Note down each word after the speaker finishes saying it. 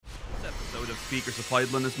episode of Speakers of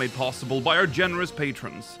Eidolon is made possible by our generous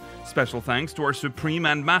patrons. Special thanks to our Supreme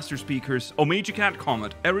and Master Speakers, Omeji Cat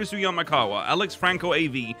Comet, Erizu Yamakawa, Alex Franco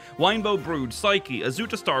AV, Winebow Brood, Psyche,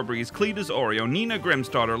 Azuta Starbreeze, Cletus Oreo, Nina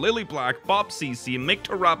Grimstarter, Lily Black, Bob CC, Mick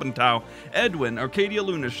Tarapentau, Edwin, Arcadia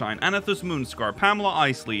Lunashine, Anathus Moonscar, Pamela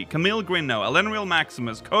Isley, Camille Grinno, Elenriel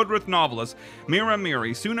Maximus, Codrith Novelist, Mira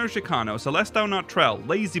Miri, Suno Chicano, Celestau Notrell,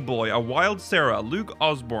 Lazy Boy, A Wild Sarah, Luke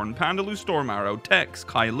Osborne, Pandaloo Stormarrow, Tex,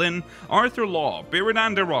 Kai Lynn, Arthur Law,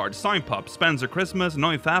 Biridan Derard, Signpup, Spencer Christmas,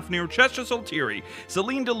 Noi Fafnir, Cheshire Saltiri,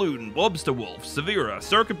 Celine DeLune, Wobster Wolf, Severa,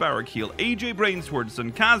 Circuit Barrackeel, AJ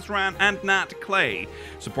Brainswordson, Kazran, and Nat Clay.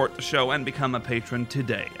 Support the show and become a patron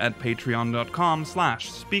today at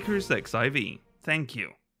patreon.com/speakersxiv. Thank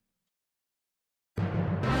you.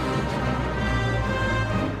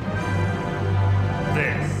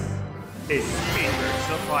 This is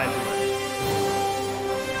Speakers of Eidolon.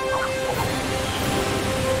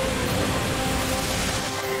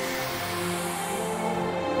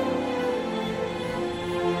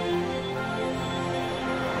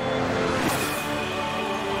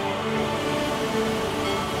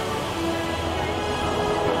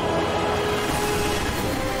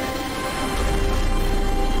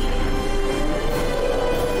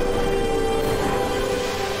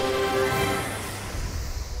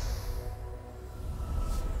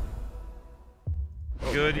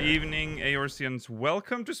 Good evening, Aorcians.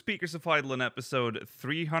 Welcome to Speakers of Eidolon episode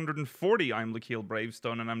 340. I'm Lakeel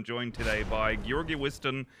Bravestone, and I'm joined today by Georgi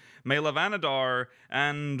Wiston, Mela Vanadar,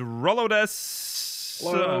 and Rolodes.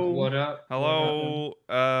 Hello. What up? Hello.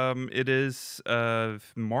 It is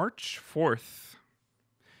March 4th.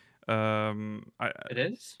 It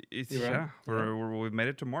is? Yeah, we've made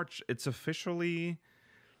it to March. It's officially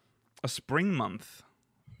a spring month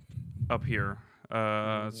up here.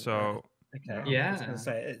 So... Okay. Yeah, I was going to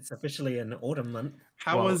say it's officially an autumn month.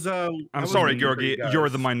 I'm sorry, Georgi. You're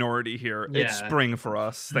the minority here. Yeah. It's spring for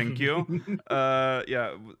us. Thank you. I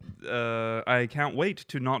can't wait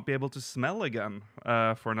to not be able to smell again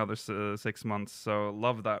for another 6 months. So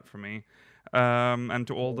love that for me. And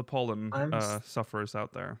to all the pollen sufferers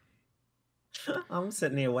out there. I'm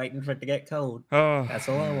sitting here waiting for it to get cold. Oh, That's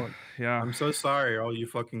all I want. Yeah. I'm so sorry, all you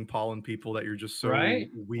fucking pollen people, that you're just so Right?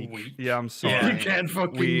 weak. Yeah, I'm sorry. You can't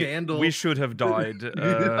fucking handle. We should have died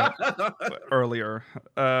earlier.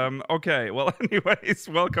 Okay, well, anyways,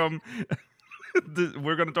 welcome.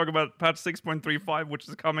 We're going to talk about patch 6.35, which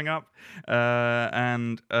is coming up,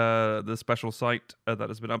 and the special site that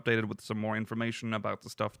has been updated with some more information about the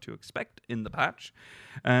stuff to expect in the patch.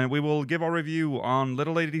 And we will give our review on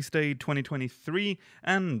Little Lady Stay 2023,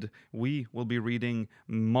 and we will be reading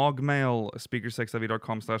Mogmail,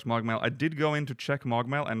 speakersxiv.com/Mogmail. I did go in to check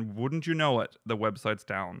Mogmail, and wouldn't you know it, the website's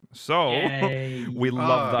down. So we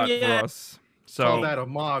love that for us. So call that a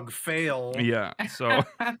Mog fail. Yeah, so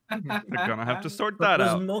we're gonna have to sort that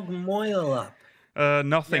out. Was Mogmoil up?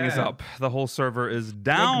 Nothing is up. The whole server is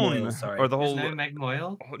down. Megmoil, sorry. Or the whole There's no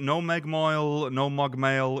Megmoil? no Megmoil, no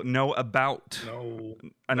Mogmail, no about. No.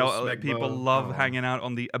 I know no people Smegmo. love Oh. hanging out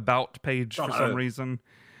on the about page for some reason.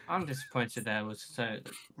 I'm disappointed there was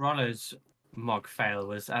Rollo's Mog fail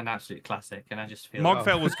was an absolute classic, and I just feel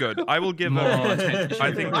Mogfail was good. I will give More a. attention.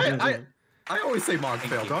 I think. I always say Mog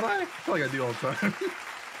fail, don't I? I feel like I do all the time.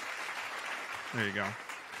 There you go.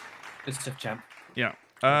 Good stuff, champ. Yeah.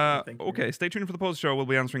 Thank you. Okay, stay tuned for the post show. We'll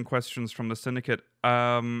be answering questions from the syndicate.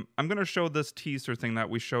 I'm going to show this teaser thing that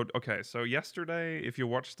we showed. Okay, so yesterday, if you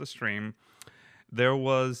watched the stream, there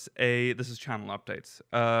was this is channel updates.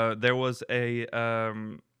 There was a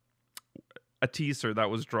teaser that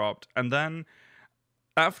was dropped, and then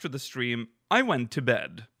after the stream, I went to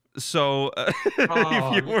bed. So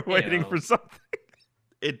if you were waiting for something,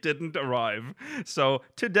 it didn't arrive. So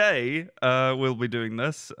today we'll be doing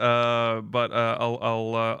this, but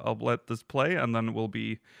I'll let this play, and then we'll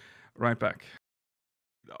be right back.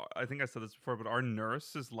 I think I said this before, but our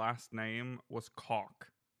nurse's last name was Koch,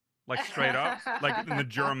 like straight up, like in the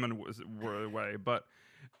German way. But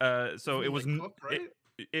so it was Cook, right?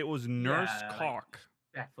 it was Nurse Yeah, Koch.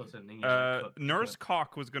 F wasn't English. Nurse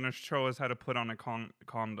Koch was going to show us how to put on a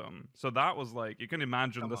condom. So that was like, you can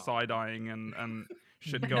imagine the side-eyeing and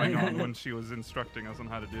shit going on when she was instructing us on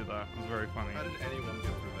how to do that. It was very funny. How did anyone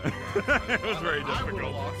get through that? It was very I would've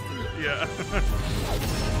difficult. lost it. Yeah.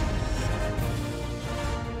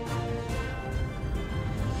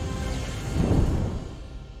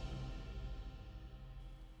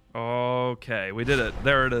 Okay, we did it.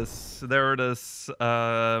 There it is. There it is.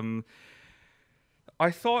 I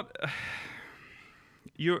thought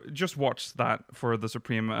you just watch that for the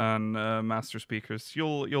Supreme and Master Speakers.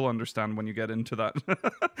 You'll understand when you get into that.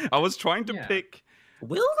 I was trying to pick.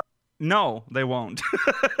 Will No, they won't.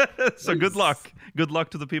 So good luck. Good luck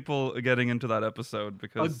to the people getting into that episode A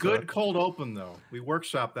because good cold open though. We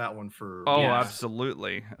workshopped that one for. Oh, Yeah.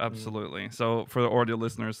 absolutely, absolutely. So for the audio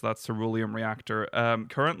listeners, that's Ceruleum Reactor.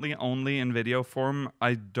 Currently only in video form.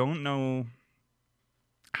 I don't know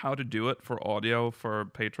how to do it for audio for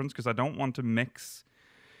patrons because I don't want to mix.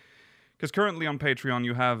 Because currently on Patreon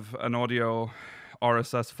you have an audio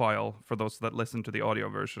RSS file for those that listen to the audio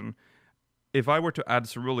version. If I were to add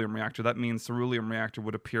Ceruleum Reactor, that means Ceruleum Reactor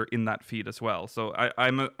would appear in that feed as well. So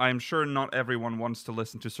I'm sure not everyone wants to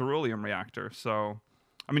listen to Ceruleum Reactor. So,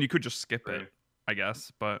 I mean, you could just skip it, I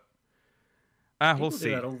guess. But we'll People see.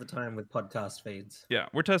 do that all the time with podcast feeds. Yeah,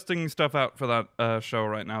 we're testing stuff out for that show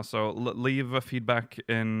right now. So leave a feedback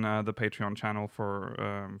in the Patreon channel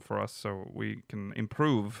for us so we can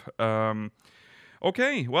improve.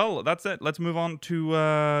 Okay, well that's it. Let's move on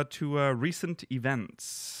to recent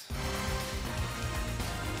events.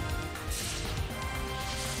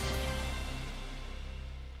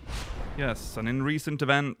 Yes, and in recent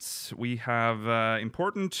events, we have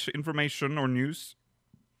important information or news.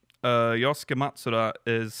 Yosuke Matsuda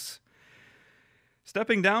is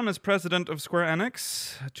stepping down as president of Square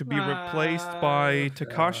Enix to be replaced by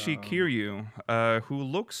Takashi Kiryu, who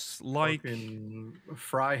looks like... Fucking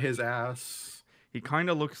fry his ass. He kind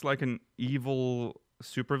of looks like an evil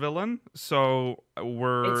supervillain, so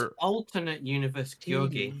we're... It's alternate universe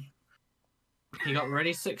Kyogi. He got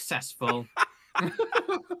really successful.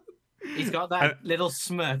 He's got that little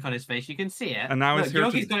smirk on his face. You can see it. And now he's here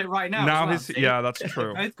Yogi's got it right now. Now as well, he's see? yeah, that's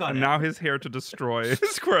true. Both got And it. now he's here to destroy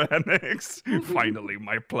Square Enix. Finally,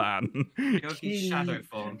 my plan. Yogi's shadow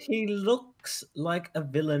form. He looks like a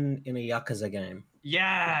villain in a Yakuza game.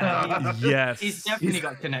 Yeah. Yes. He's definitely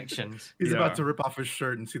got connections. He's Yeah. about to rip off his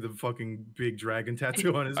shirt and see the fucking big dragon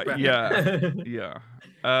tattoo on his back. Yeah, yeah.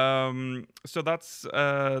 So that's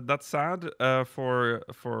sad for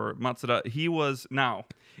Matsuda. He was now.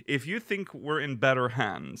 If you think we're in better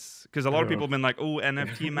hands, because a lot of people have been like, "Oh,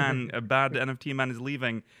 NFT man, a bad NFT man is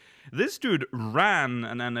leaving." This dude ran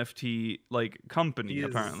an NFT company He is-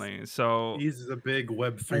 apparently. So He's a big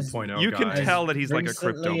Web 3.0 you guy. can tell that he's like a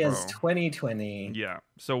crypto Recently bro. as 2020. Yeah.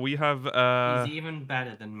 So we have He's even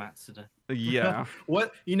better than Matsuda. yeah.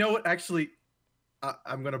 What? You know what? Actually,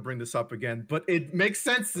 I'm gonna bring this up again, but it makes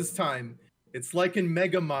sense this time. It's like in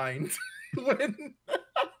Megamind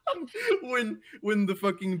when the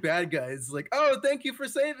fucking bad guy is like, "Oh, thank you for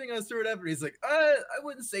saving us" or whatever. He's like, I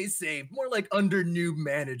wouldn't say saved, more like under new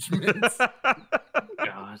management."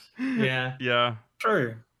 God. Yeah. Yeah.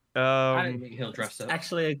 True. I don't think he'll dress up.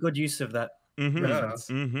 Actually, a good use of that Mhm. reference.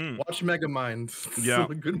 Mhm. Watch Megamind. It's Yeah,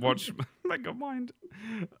 a good watch Megamind.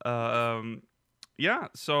 Yeah,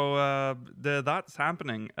 so that's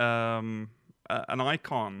happening. An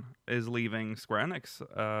icon is leaving Square Enix.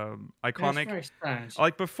 Iconic. It's very sad.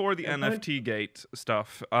 Like before the Yeah, NFT gate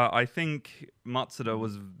stuff, I think Matsuda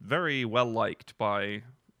was very well liked by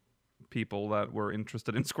people that were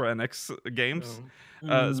interested in Square Enix games.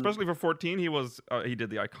 Especially for 14, he did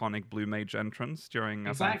the iconic Blue Mage entrance during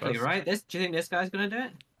Exactly, FanFest. right? Do you think this guy's going to do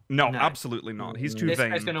it? No, No. absolutely not. He's too This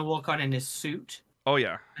vain. guy's going to walk on in his suit. Oh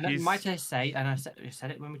yeah, And might I say, and I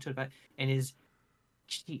said it when we talked about it, in his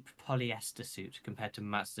cheap polyester suit compared to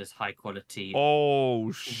Matsuda's high quality.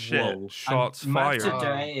 Oh shit! wool. Shots And fired.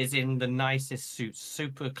 Matsuda is in the nicest suit,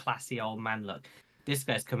 super classy old man look. This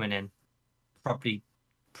guy's coming in, probably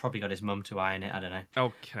got his mum to iron it. I don't know.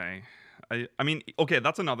 Okay, I mean, okay,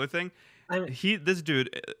 that's another thing. This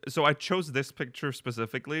dude. So I chose this picture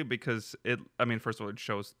specifically because first of all, it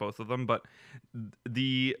shows both of them, but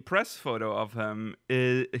the press photo of him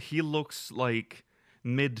he looks like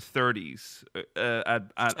mid-30s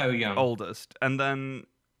at So young. oldest, and then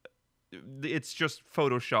it's just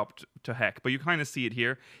photoshopped to heck. But you kind of see it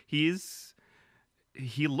here. He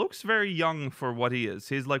looks very young for what he is.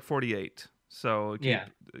 He's like 48. So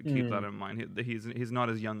keep that in mind. He's not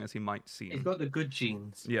as young as he might seem. He's got the good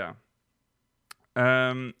genes. Yeah.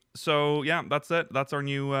 So yeah, that's it. That's our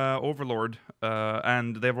new overlord.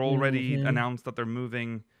 And they've already announced that they're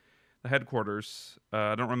moving the headquarters.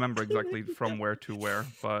 I don't remember exactly from where to where,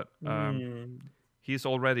 but he's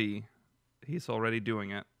already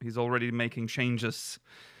doing it. He's already making changes.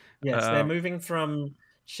 Yes, they're moving from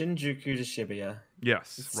Shinjuku to Shibuya.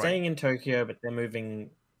 Yes, It's right. staying in Tokyo, but they're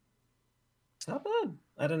moving suburb?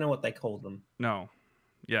 I don't know what they call them. No.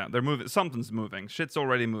 Yeah, they're moving. Something's moving. Shit's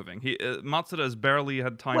already moving. Matsuda has barely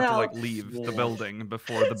had time to leave the building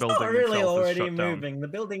before the building It's not really itself is already shut down. moving. The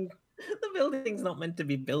building's not meant to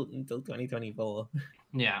be built until 2024.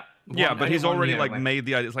 Yeah. Yeah, but he's already like made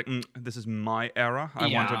the idea. It's like this is my era. I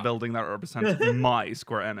want a Yeah. building that represents my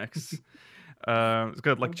Square Enix. It's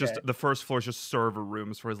good. Like just Okay. the first floor is just server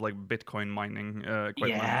rooms for his like Bitcoin mining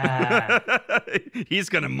equipment. Yeah. He's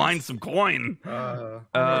gonna mine some coin.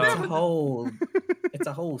 It's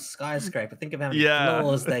a whole skyscraper. Think of how many Yeah.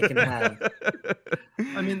 floors they can have.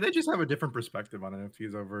 I mean, they just have a different perspective on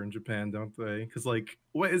NFTs over in Japan, don't they? Because like,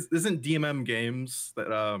 isn't DMM Games that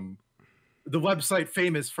the website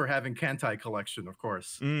famous for having Kantai Collection, of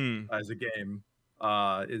course, Mm. as a game,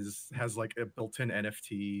 has like a built-in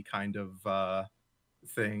NFT kind of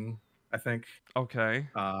thing. I think. Okay.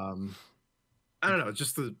 I don't know.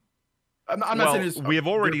 Just the. I'm not Well, saying it's, we have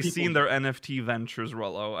there are already people- seen their NFT ventures,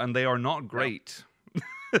 Rollo, and they are not great.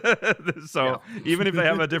 So Yeah. even if they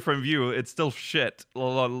have a different view, it's still shit. A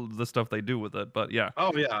lot of the stuff they do with it, but yeah,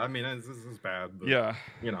 Oh yeah, I mean this is bad. But, yeah.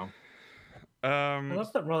 you know. I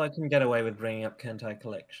love that Rollo can get away with bringing up Kantai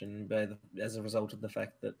Collection as a result of the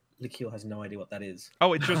fact that Liqueur has no idea what that is.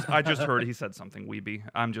 Oh, I just heard he said something weeby.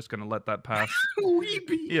 I'm just gonna let that pass.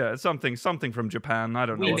 Weeby. Yeah, something from Japan. I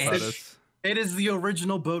don't know what that Weebish. is. It is the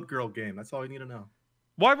original Boat Girl game. That's all you need to know.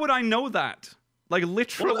 Why would I know that? Like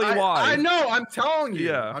literally, Well, why? I know. I'm telling you.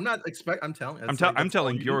 Yeah. I'm not I'm telling. I'm that's all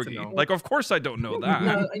telling you need to Georgi. know. Like, of course I don't know that.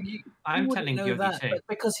 No, I'm wouldn't telling know Georgi that, too. but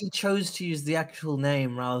because he chose to use the actual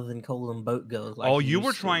name rather than call them boat girls. Like Oh, he you used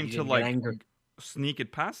were trying you to didn't get like angry. sneak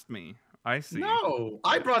it past me. I see. No,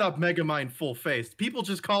 I brought up Megamind full face. People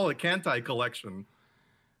just call it Kantai Collection.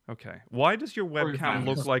 Okay. Why does your Or webcam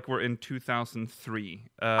look fans. like we're in 2003?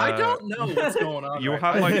 I don't know what's going on. You right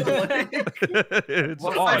have now. like, I feel like- it's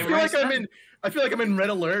What- odd. I feel like I'm in Red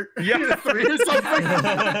Alert. Yeah. 3 or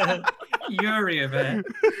something. Yuri of it.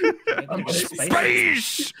 I'm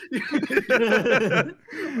Space. I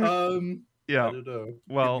Yeah. don't know.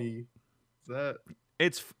 Well, Give me- is that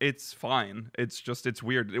it's fine. It's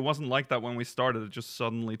weird. It wasn't like that when we started. It just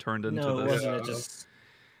suddenly turned into No, it this. wasn't. It Yeah. just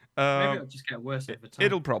Maybe it'll just get worse over time.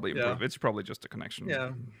 It'll probably Yeah. improve. It's probably just a connection. yeah?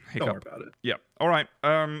 Don't worry Hiccup. about it. Yeah. All right.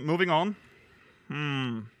 Moving on.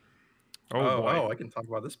 Oh, boy. I can talk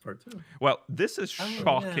about this part too. Well, this is Oh,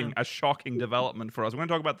 shocking. yeah. A shocking development for us. We're going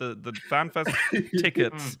to talk about the FanFest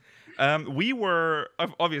tickets. We were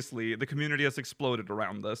obviously the community has exploded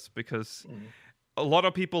around this because a lot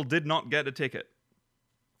of people did not get a ticket.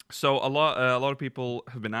 So a lot of people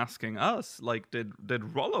have been asking us, like, did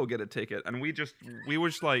Rollo get a ticket? And we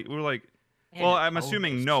were like, Yeah, well, I'm told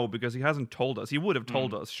assuming us. no, because he hasn't told us. He would have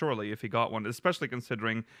told us surely if he got one, especially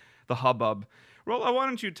considering the hubbub. Rollo, why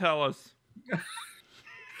don't you tell us?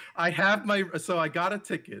 I got a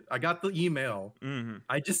ticket. I got the email. Hmm.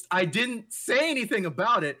 I didn't say anything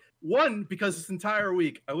about it. One, because this entire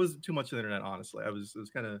week I was too much on the internet. Honestly, I was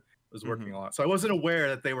working a lot, so I wasn't aware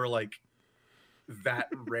that they were like that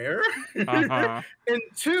rare. Uh-huh. And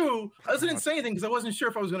two, I didn't say anything because I wasn't sure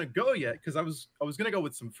if I was gonna go yet. Because I was gonna go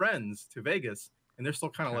with some friends to Vegas, and they're still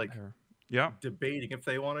kind of like Yeah. debating if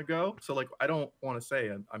they want to go. So like, I don't want to say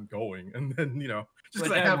I'm going, and then just Well,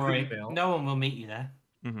 because I don't have worry. the email. No one will meet you there.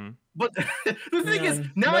 Hmm. But the thing is, No,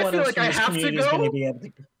 now no I one feel else like from I this have to community is gonna go be able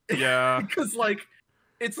to- Yeah. because like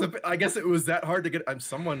I guess it was that hard to get.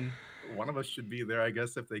 One of us should be there, I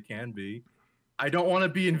guess, if they can be. I don't want to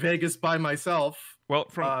be in Vegas by myself. Well,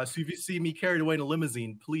 So if you see me carried away in a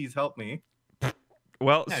limousine, please help me.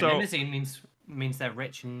 well, No, so limousine means they're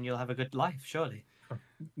rich and you'll have a good life, surely.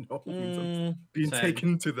 No, it means I'm Mm, being Same.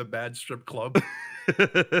 taken to the bad strip club. he's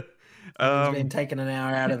been um, taken an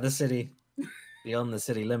hour out of the city, beyond the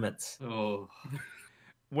city limits. Oh,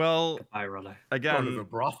 well, bye, Rollo. Going to the again,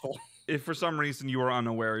 brothel. if for some reason you are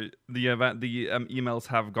unaware, the emails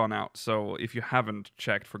have gone out. So if you haven't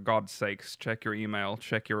checked, for God's sakes, check your email,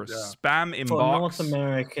 check your Yeah. spam inbox For North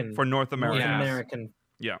American. for North America. Yeah. American.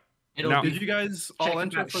 It'll Now- be Did you guys all checking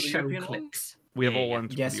enter that for the show European one? clicks. We have Yeah, all yeah.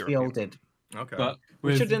 went. to Yes, the we all European. did. Okay. But We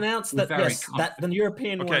we're- should announce we're that very yes, that the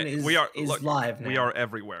European one Okay, is we are is look, live now. We are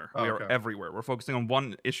everywhere. We are Okay. everywhere. We're focusing on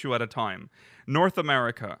one issue at a time. North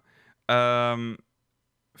America,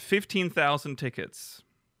 15,000 tickets.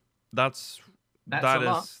 That's That's that a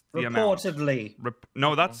lot. is the amount. Reportedly.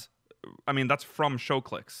 No, that's that's from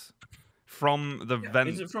ShowClicks. From the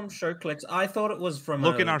Is it from ShowClicks? I thought it was from.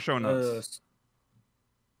 Look in our show notes.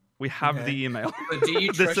 We have Okay. the email. But do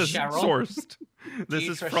you This trust is Cheryl? sourced. Do This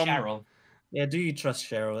you is trust from Cheryl? Yeah, do you trust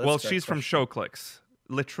Cheryl? That's well, a great she's from question. ShowClicks.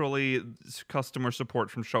 Literally customer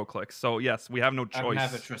support from ShowClicks. So yes, we have no I've choice.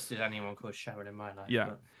 never trusted anyone called Cheryl in my life. Yeah.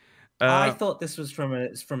 but- I Uh, thought this was from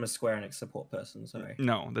a Square Enix support person. Sorry.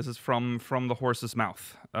 No, this is from the horse's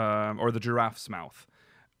mouth, or the giraffe's mouth.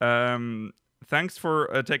 Thanks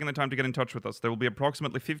for taking the time to get in touch with us. There will be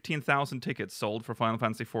approximately 15,000 tickets sold for Final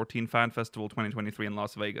Fantasy XIV Fan Festival 2023 in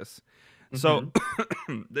Las Vegas. So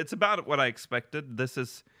it's about what I expected. This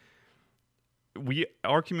is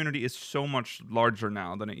our community is so much larger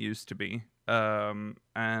now than it used to be. And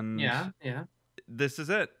Yeah. this is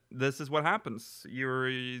it. This is what happens.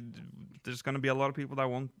 There's going to be a lot of people that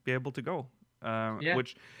won't be able to go.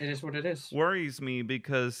 Which It is what it is. worries me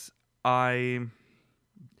because the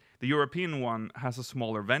European one has a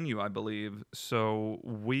smaller venue, I believe. So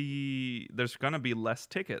there's going to be less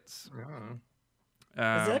tickets. Is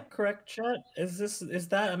that correct, chat? Is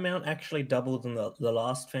that amount actually double than the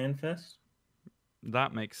last FanFest?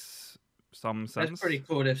 That makes some sense. That's pretty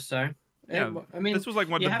cool if so. Yeah, I mean, this was like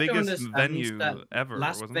one you of the have to biggest understand venue that ever.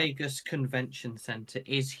 Las wasn't Vegas Convention Center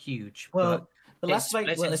is huge. Well, but the it's Las split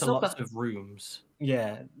Vegas. Well, it's into not lots the, of rooms.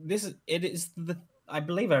 yeah. It is the. I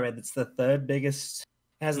believe I read it's the third biggest.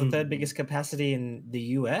 It has the third biggest capacity in the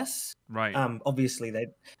US. it? Right. Obviously they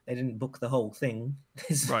didn't book the whole thing.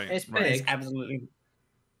 Right. It's right. big. It's absolutely.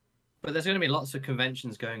 But there's going to be lots of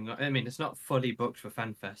conventions going on. I mean, it's not fully booked for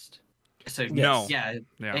FanFest. So No. yeah,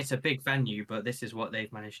 Yeah. it's a big venue, but this is what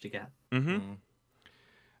they've managed to get. Mm-hmm.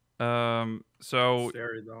 So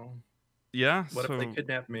Scary though. yeah. What so if they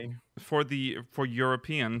kidnap me? for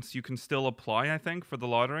Europeans, you can still apply, I think, for the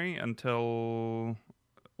lottery until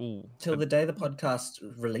Till the day the podcast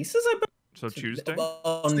releases, I so Tuesday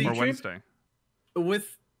on See, or YouTube. Wednesday.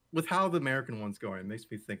 With how the American one's going, it makes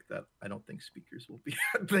me think that I don't think speakers will be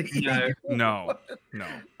at the EU. No.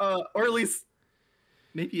 Or at least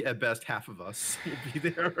maybe at best half of us will be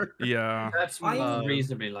there. Yeah. That's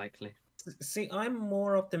reasonably likely. See, I'm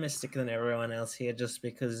more optimistic than everyone else here just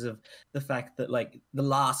because of the fact that, like, the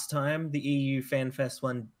last time the EU FanFest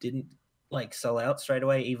one didn't, like, sell out straight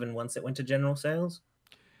away, even once it went to general sales.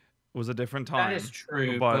 It was a different time. That is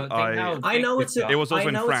true. but But think how I know big it's they've It was also I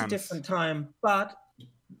in know France. it's a different time, but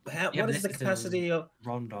Yeah, what but is the this is in capacity of got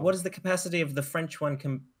Rondon. what is the capacity of the French one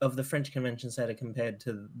of the French convention center compared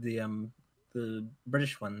to the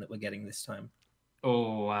British one that we're getting this time?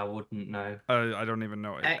 Oh, I wouldn't know. I don't even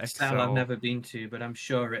know. XL I've never been to, but I'm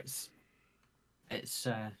sure it's It's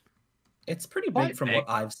pretty Quite big from big. what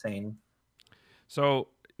I've seen. So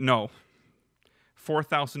no,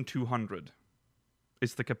 4,200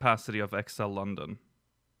 is the capacity of XL London.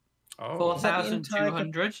 Oh,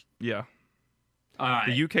 4,200. Yeah. All right.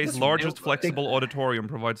 The UK's That's largest real flexible big. auditorium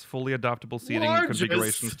provides fully adaptable seating Largest?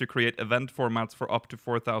 configurations to create event formats for up to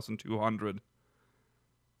 4,200.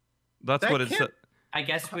 That's That what it can't- said. I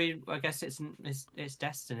guess it's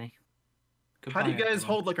destiny. how do you Goodbye, guys everyone.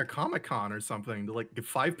 hold like a Comic-Con or something? Do like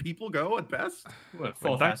 5 people go at best? Well,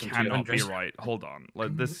 Wait, that cannot be 4,200. right. Hold on.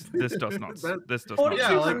 Like this does not That- this does Oh, not yeah,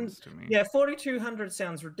 make like- sense to me. Yeah, 4,200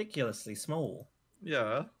 sounds ridiculously small.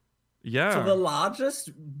 Yeah. Yeah. So the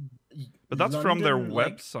largest. But that's from their London,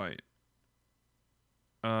 like- website.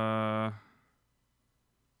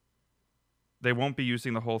 They won't be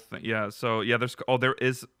using the whole thing. Yeah, so yeah, there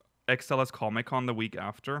is XLS Comic Con the week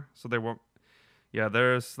after, so they won't. Yeah,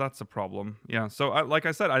 that's a problem. Yeah, so like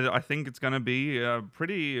I said, I think it's gonna be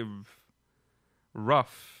pretty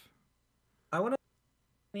rough. I want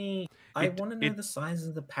to. I It- want to know it- the size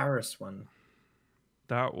of the Paris one.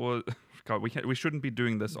 That was God. We shouldn't be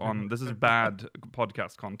doing this on. This is bad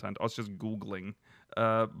podcast content. I was just googling.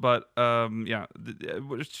 But yeah,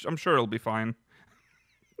 I'm sure it'll be fine.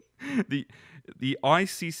 The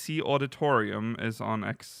ICC auditorium is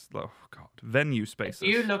on venue spaces. If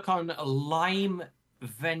you look on Lime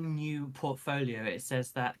venue portfolio, it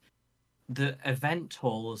says that the event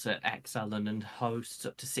halls at XL London hosts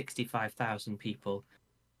up to 65,000 people.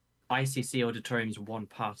 ICC auditorium is one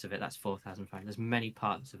part of it. That's 4,500. There's many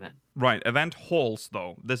parts of it. Right, event halls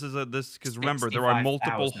though. This because remember there are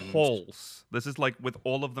multiple 65,000. halls. This is like with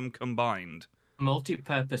all of them combined.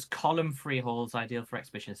 Multi-purpose column-free halls ideal for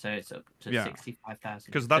exhibitions, so it's up to Yeah. 65,000.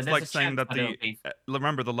 Because So that's there's like a saying chance that it'll be-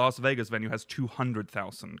 remember the Las Vegas venue has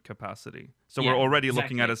 200,000 capacity. So Yeah, we're already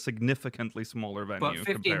looking at exactly. a significantly smaller venue. But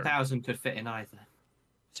compared. 15,000 could fit in either,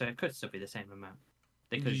 so it could still be the same amount.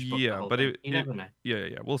 They could just book the Yeah, whole but thing. You never know.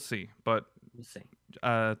 Yeah, we'll see. But We'll see.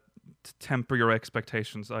 temper your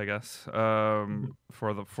expectations, I guess,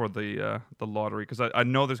 for the lottery, because I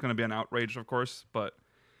know there's going to be an outrage, of course, but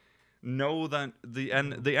know that the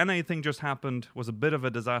NA thing just happened, was a bit of a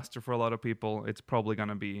disaster for a lot of people. It's probably going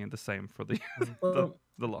to be the same for the Well,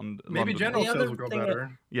 the London. Maybe London general The sales other will go thing that-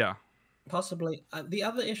 better. Yeah. possibly. The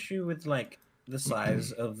other issue with like the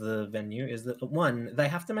size of the venue is that one, they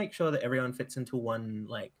have to make sure that everyone fits into one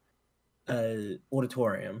like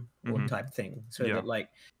auditorium or Mhm. type thing, so Yeah. that like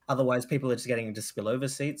otherwise people are just getting into spillover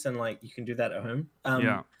seats, and like you can do that at home.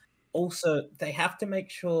 Yeah. Also, they have to make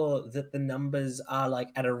sure that the numbers are like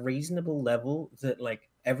at a reasonable level that like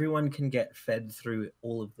everyone can get fed through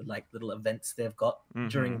all of the like little events they've got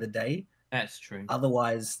during Mhm. the day. That's true.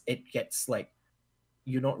 Otherwise, it gets like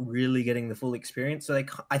you're not really getting the full experience. So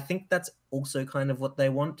I think that's also kind of what they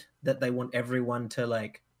want. That they want everyone to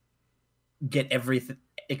like get everything,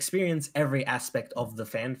 experience every aspect of the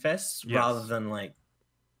fan fest, rather Yes. than like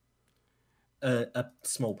a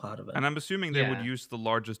small part of it. And I'm assuming they would Yeah. use the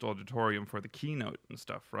largest auditorium for the keynote and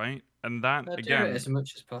stuff, right? And that They'll do again it as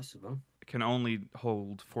much as possible. can only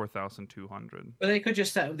hold 4,200. But they could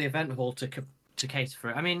just set up the event hall to cater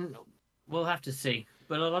for it. I mean, we'll have to see.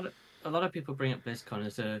 But a lot of people bring up BlizzCon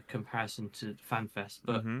as a comparison to FanFest,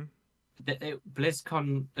 but Mhm.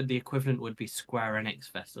 BlizzCon, the equivalent would be Square Enix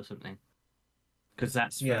Fest or something, because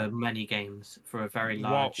that's for Yeah. many games for a very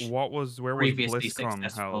large, where was previously BlizzCon held?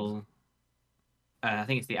 successful. I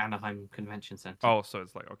think it's the Anaheim Convention Center. Oh, so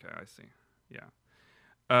it's like, okay, I see. Yeah.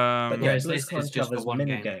 But yeah, Whereas this BlizzCon is just for covers one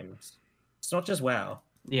many game. games. It's not just WoW.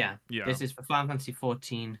 Yeah. Yeah. This is for Final Fantasy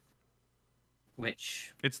 14,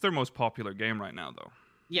 which It's their most popular game right now, though.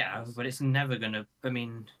 yeah, but it's never gonna. I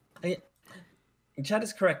mean, Chad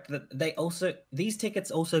is correct that these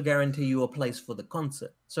tickets also guarantee you a place for the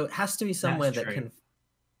concert. So it has to be somewhere that true. can.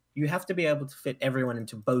 You have to be able to fit everyone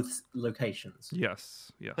into both locations.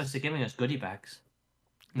 Yes, yes. plus they're giving us goodie bags.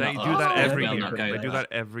 They Not do us, that because every we'll year. not go They there. do that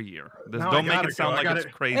every year. Now I Don't make gotta it sound go. I like it's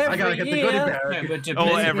gotta- crazy. I gotta get the goodie year. bag. No, but do Oh,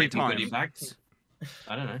 Blizzard every give you time. goodie bags?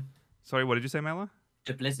 I don't know. Sorry, what did you say, Mela?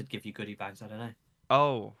 Do Blizzard give you goodie bags? I don't know.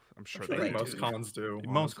 Oh, I'm sure I feel they like do. most cons do.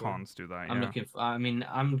 Most honestly. cons do that. I'm Yeah. looking for. I mean,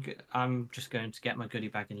 I'm just going to get my goodie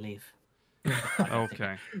bag and leave.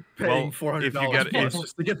 Okay. Paying Well, $400 if you get- plus if-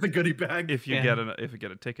 just to get the goodie bag. If you Yeah.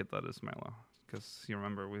 get a ticket, that is, Mela, because you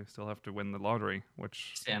remember we still have to win the lottery,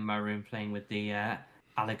 which Sit in my room playing with the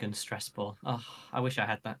Allegan stress ball. Oh, I wish I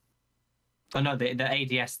had that. Oh no, the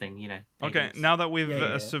ADS thing, you know. Okay, ADS. now that we've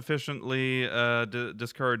Yeah. sufficiently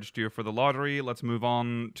discouraged you for the lottery, let's move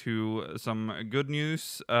on to some good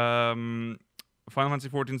news. Final Fantasy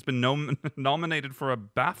XIV's been nominated for a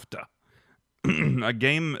BAFTA, a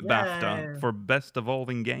game BAFTA Yay. for Best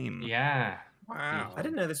Evolving Game. Yeah, Wow. I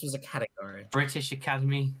didn't know this was a category. British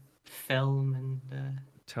Academy, film and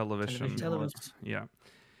Television. television awards Yeah,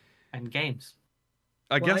 and games.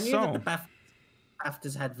 I Well, guess I knew so. that the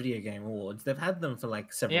BAFTAs had video game awards. They've had them for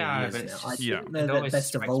like several Yeah, years but now. it's I just- Yeah. didn't know it that always Best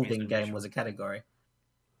strikes me as Evolving Game unusual. was a category.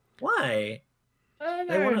 Why? I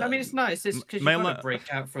They know. wanna- I mean, it's nice. It's because you Mela- got to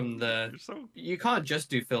break out from the. You're so You can't just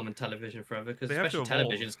do film and television forever because They have to especially evolve.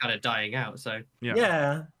 television is kind of dying out. So yeah.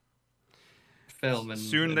 Yeah. film and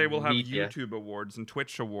Soon they and will have media. YouTube awards and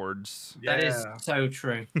Twitch awards. That is Yeah. so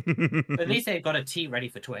true. But at least they've got a T ready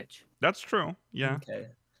for Twitch. That's true. Yeah. Okay.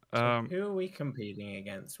 So who are we competing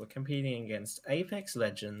against? We're competing against Apex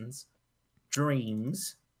Legends,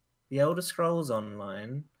 Dreams, The Elder Scrolls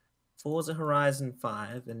Online, Forza Horizon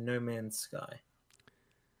 5, and No Man's Sky.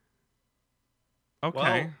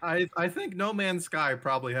 Okay. Well, I think No Man's Sky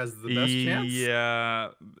probably has the best chance. Yeah.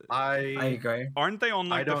 I I agree. Aren't they on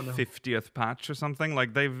like the don't know. 50th patch or something?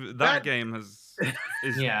 Like that That- game has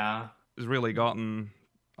Yeah. really gotten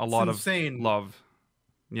a lot of insane. love.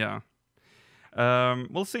 Yeah.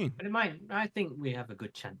 We'll see. But it might. I think we have a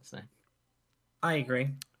good chance there. I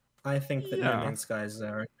agree. I think that Yeah. No Man's Sky is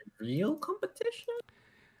a real competition.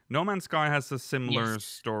 No Man's Sky has a similar Yes.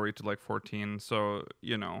 story to like 14, so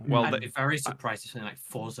you know. Well, I'd they, be very surprised if something like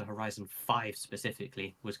Forza Horizon 5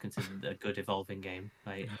 specifically was considered a good evolving game.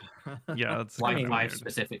 Like yeah, that's why kinda 5 weird.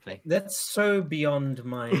 specifically? That's so beyond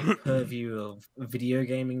my purview of video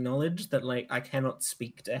gaming knowledge that like I cannot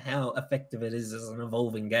speak to how effective it is as an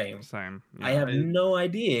evolving game. Same. I yeah. have no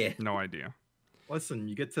idea. No idea. Listen,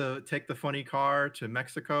 you get to take the funny car to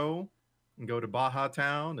Mexico and go to Baja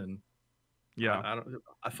Town, and Yeah.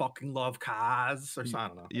 I fucking love cars, or something. I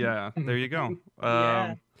don't know. Yeah, there you go.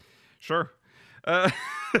 Yeah. Sure. Uh,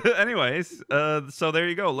 anyways, so there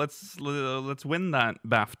you go. Let's win that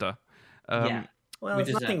BAFTA. Yeah. Well, We there's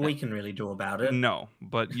deserve nothing it. we can really do about it. No,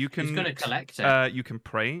 but you Who's can. going to collect it? You can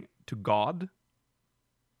pray to God.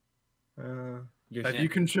 You're- Have you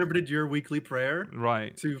contributed your weekly prayer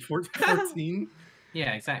Right. to 14?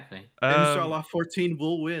 Yeah, exactly. Inshallah, 14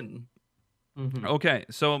 will win. Mhm. Okay,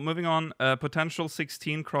 so moving on. Potential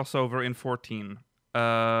 16 crossover in 14.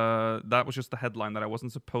 That was just the headline that I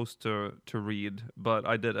wasn't supposed to read, but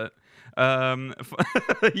I did it.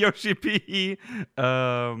 Yoshi P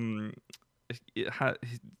did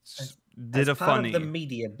a As part funny. of the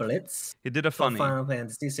media blitz He did a for funny. Final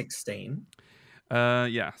Fantasy 16.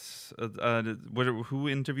 Yes. Who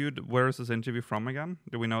interviewed? Where is this interview from again?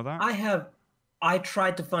 Do we know that? I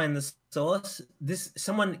tried to find the source.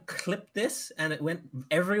 Someone clipped this and it went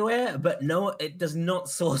everywhere, but no, it does not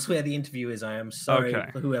source where the interview is. I am sorry Okay.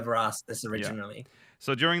 for whoever asked this originally.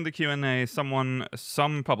 So during the Q&A,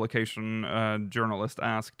 some publication journalist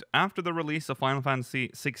asked, after the release of Final Fantasy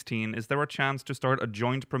 16, is there a chance to start a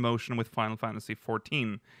joint promotion with Final Fantasy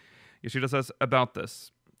 14? Yoshida says about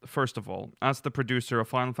this. First of all, as the producer of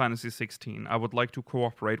Final Fantasy 16, I would like to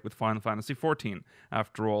cooperate with Final Fantasy 14.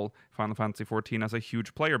 After all, Final Fantasy 14 has a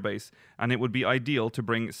huge player base, and it would be ideal to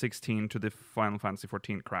bring 16 to the Final Fantasy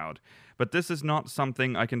 14 crowd. But this is not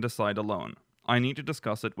something I can decide alone. I need to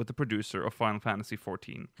discuss it with the producer of Final Fantasy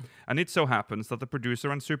XIV. And it so happens that the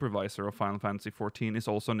producer and supervisor of Final Fantasy XIV is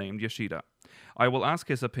also named Yoshida. I will ask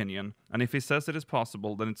his opinion, and if he says it is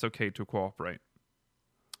possible, then it's okay to cooperate.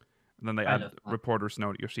 And then they add, reporters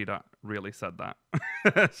note, Yoshida really said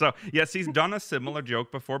that. So, yes, he's done a similar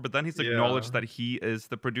joke before, but then he's acknowledged that he is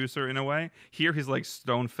the producer in a way. Here he's like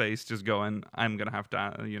stone-faced, just going, I'm going to have to,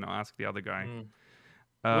 ask the other guy.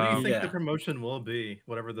 What do you think the promotion will be?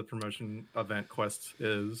 Whatever the promotion event quest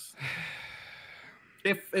is,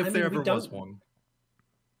 if there ever was one.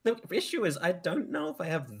 The issue is, I don't know if I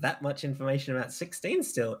have that much information about 16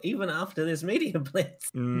 still, even after this media blitz.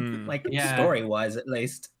 Story-wise, at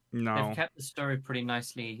least. No, they've kept the story pretty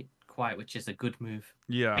nicely quiet, which is a good move.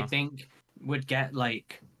 Yeah, I think would get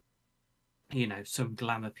some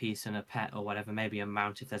glamour piece and a pet or whatever, maybe a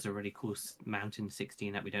mount if there's a really cool mount in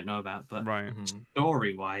 16 that we don't know about. But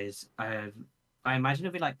story-wise, I imagine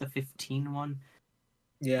it'll be like the 15 one.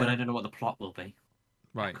 Yeah, but I don't know what the plot will be.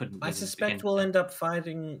 Right. I suspect we'll end up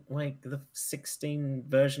fighting like the 16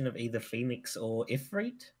 version of either Phoenix or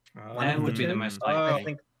Ifrit. That would be the most likely. I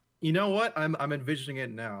think. You know what? I'm envisioning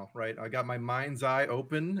it now, right? I got my mind's eye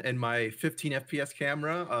open and my 15 FPS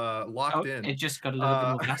camera locked in. It just got a little bit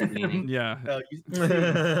more Vaseline.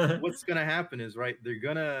 Yeah. What's gonna happen is, right, they're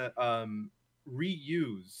gonna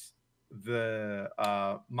reuse the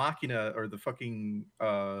Machina or the fucking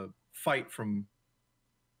fight from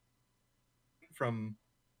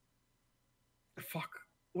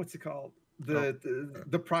what's it called?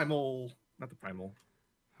 The primal, not the primal.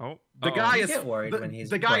 Oh, the guy is get worried when he's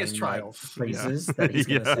the guy is Trials. Phrases that he's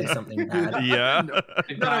going to say something bad. Yeah.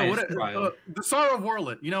 The Sorrow of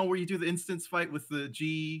Warlet. Where you do the instance fight with the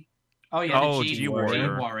G. Oh yeah, the G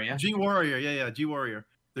Warrior. G Warrior. Yeah, G Warrior.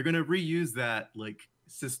 They're going to reuse that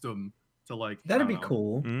system to that'd be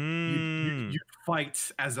cool. You fight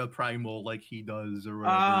as a primal like he does or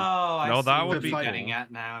whatever. Oh, that would be cool. Getting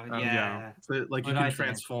at now. Yeah. So you can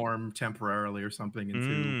transform temporarily or something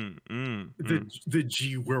into the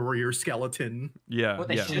G Warrior skeleton. Yeah. What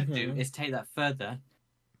they should do is take that further.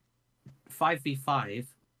 5v5,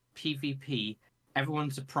 PvP.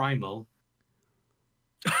 Everyone's a primal.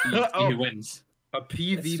 Who wins? A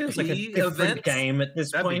PvP feels like a different event game at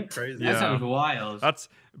this point. Crazy. That sounds wild. That's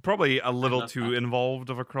probably a little too involved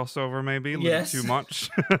of a crossover, maybe a little too much.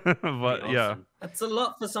 But yeah, that's a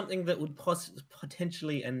lot for something that would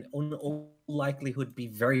potentially and in all likelihood be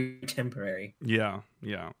very temporary. Yeah.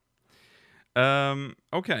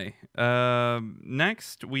 Okay.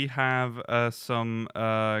 Next we have some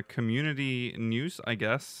community news, I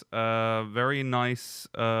guess. Very nice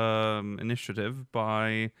initiative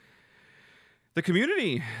by the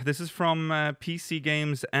community. This is from PC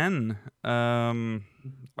Games N.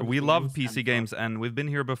 We love PC Games N. We've been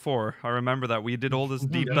here before. I remember that. We did all this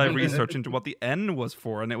deep dive research into what the N was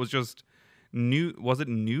for, and it was just new. Was it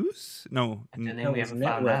news? No. We have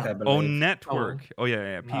network, I believe. Network. Oh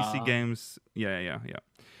yeah. PC Games. Yeah.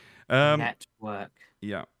 Network.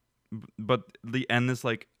 Yeah. But the N is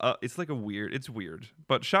it's weird.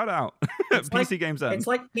 But shout out PC Games N. It's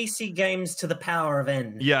like PC Games to the power of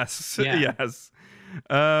N. Yes, yeah. Yes.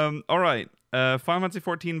 All right. Final Fantasy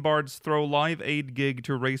XIV Bards throw live aid gig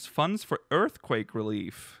to raise funds for earthquake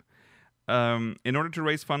relief. In order to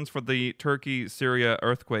raise funds for the Turkey-Syria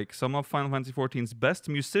earthquake, some of Final Fantasy XIV's best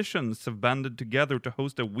musicians have banded together to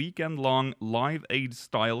host a weekend-long live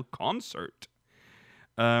aid-style concert.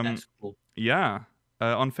 That's cool. Yeah.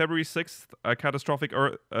 On February 6th, a catastrophic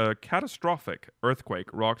earthquake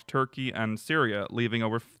rocked Turkey and Syria, leaving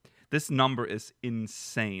over... This number is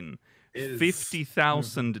insane.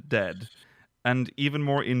 50,000 dead, and even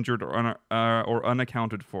more injured or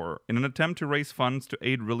unaccounted for. In an attempt to raise funds to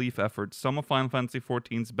aid relief efforts, some of Final Fantasy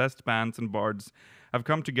XIV's best bands and bards have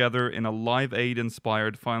come together in a Live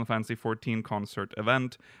Aid-inspired Final Fantasy XIV concert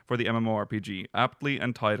event for the MMORPG, aptly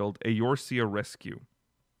entitled Eorzea Rescue.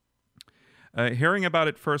 Hearing about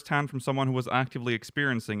it firsthand from someone who was actively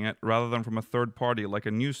experiencing it, rather than from a third party like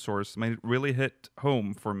a news source, made it really hit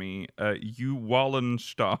home for me.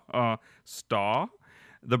 Wallensta,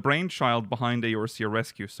 the brainchild behind Eorzea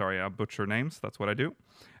Rescue, sorry, I butcher names, that's what I do,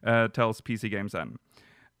 tells PC Games N.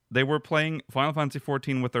 They were playing Final Fantasy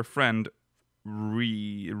XIV with their friend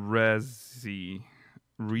Rezi.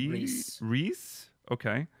 Reese. Reese?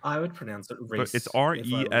 Okay. I would pronounce it Reese. But it's if I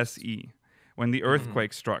was- R-E-S-E. When the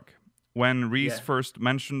earthquake struck. When Reese Yeah. first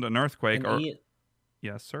mentioned an earthquake, An E-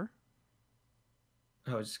 yes, sir.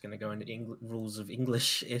 I was just going to go into rules of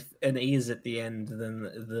English. If an E is at the end,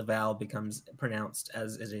 then the vowel becomes pronounced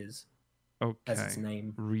as it is, as its Okay.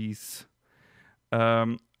 name. Reese.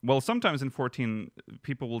 Well, sometimes in 14,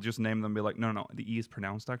 people will just name them and be like, no, the E is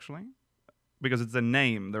pronounced actually. Because it's a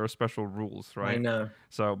name, there are special rules, right? I know.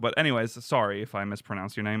 So, but anyways, sorry if I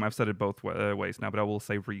mispronounce your name. I've said it both ways now, but I will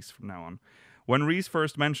say Reese from now on. When Reese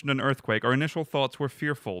first mentioned an earthquake, our initial thoughts were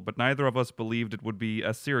fearful, but neither of us believed it would be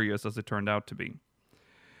as serious as it turned out to be.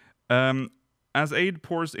 As aid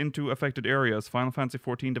pours into affected areas, Final Fantasy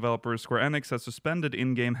XIV developer Square Enix has suspended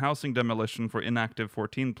in-game housing demolition for inactive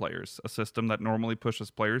 14 players, a system that normally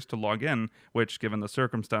pushes players to log in, which, given the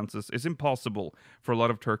circumstances, is impossible for a lot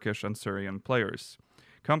of Turkish and Syrian players.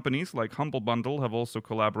 Companies like Humble Bundle have also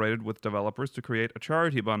collaborated with developers to create a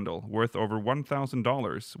charity bundle worth over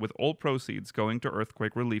 $1,000, with all proceeds going to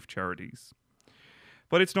earthquake relief charities.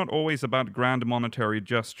 But it's not always about grand monetary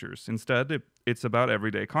gestures. Instead, it's about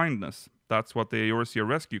everyday kindness. That's what the Eorzea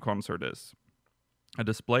Rescue Concert is. A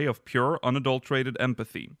display of pure, unadulterated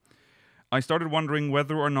empathy. I started wondering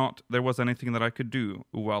whether or not there was anything that I could do,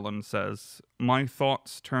 Uwallen says. My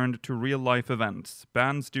thoughts turned to real-life events,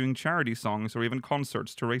 bands doing charity songs or even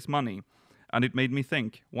concerts to raise money. And it made me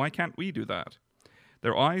think, why can't we do that?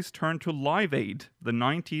 Their eyes turned to Live Aid, the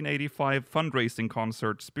 1985 fundraising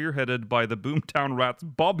concert spearheaded by the Boomtown Rats'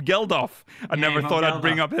 Bob Geldof. I never Bob thought I'd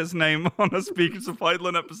bring Geldof. up his name on a Speakers of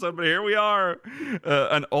Eidolon episode, but here we are.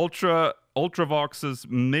 And Ultravox's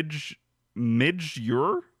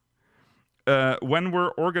Midge-Ure? When we're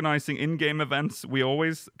organizing in-game events, we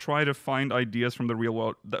always try to find ideas from the real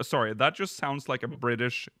world. Sorry, that just sounds like a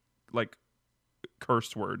British,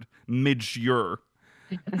 curse word. Midge-Ure.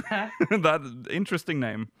 That interesting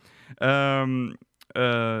name. We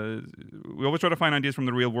always try to find ideas from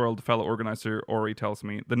the real world, fellow organizer Ori tells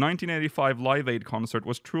me. The 1985 Live Aid concert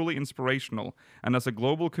was truly inspirational, and as a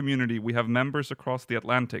global community, we have members across the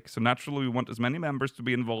Atlantic, so naturally we want as many members to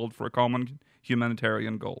be involved for a common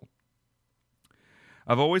humanitarian goal.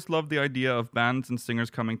 I've always loved the idea of bands and singers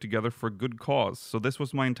coming together for a good cause, so this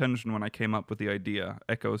was my intention when I came up with the idea,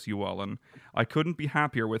 echoes Uwallen. I couldn't be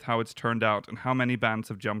happier with how it's turned out and how many bands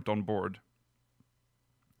have jumped on board.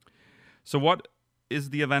 So what is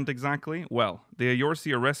the event exactly? Well, the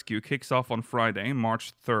Eorzea Rescue kicks off on Friday,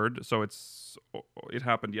 March 3rd, so it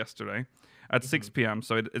happened yesterday, at 6 p.m.,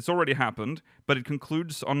 so it's already happened, but it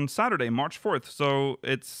concludes on Saturday, March 4th, so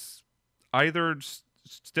it's either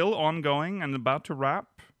still ongoing and about to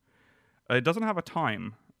wrap. It doesn't have a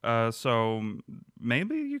time, so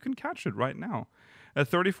maybe you can catch it right now.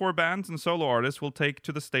 34 bands and solo artists will take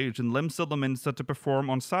to the stage in Limsa Lominsa to perform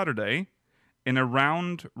on Saturday in a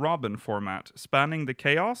round-robin format, spanning the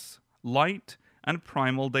Chaos, Light, and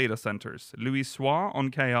Primal data centers. Louis Soir on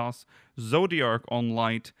Chaos, Zodiark on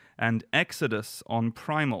Light, and Exodus on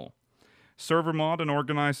Primal. Server mod and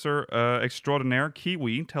organizer extraordinaire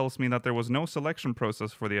Kiwi tells me that there was no selection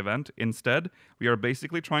process for the event. Instead, we are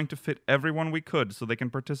basically trying to fit everyone we could so they can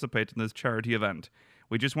participate in this charity event.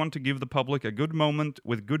 We just want to give the public a good moment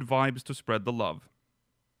with good vibes to spread the love.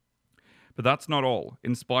 But that's not all.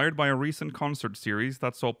 Inspired by a recent concert series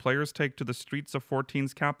that saw players take to the streets of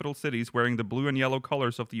 14's capital cities wearing the blue and yellow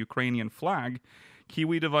colors of the Ukrainian flag,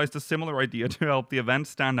 Kiwi devised a similar idea to help the event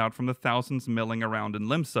stand out from the thousands milling around in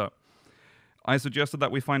Limsa. I suggested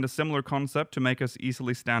that we find a similar concept to make us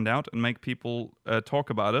easily stand out and make people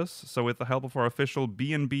talk about us. So with the help of our official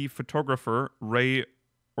B&B photographer, Ray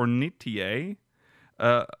Ornitier,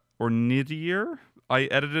 I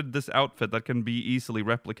edited this outfit that can be easily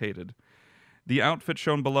replicated. The outfit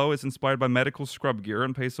shown below is inspired by medical scrub gear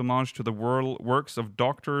and pays homage to the works of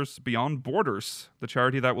Doctors Beyond Borders, the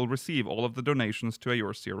charity that will receive all of the donations to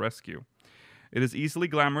Eorzea Rescue. It is easily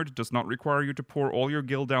glamored, does not require you to pour all your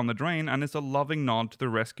gil down the drain, and is a loving nod to the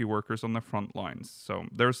rescue workers on the front lines. So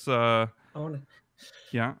there's yeah.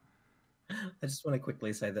 I just want to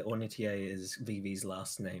quickly say that Ornitier is Vivi's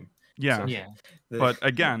last name. Yeah. So Yeah. But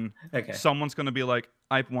again, Okay. someone's going to be like,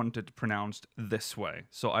 I want it pronounced this way.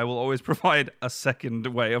 So I will always provide a second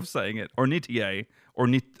way of saying it. Ornitier,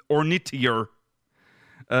 Ornitier.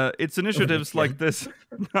 It's initiatives like this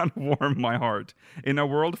that warm my heart. In a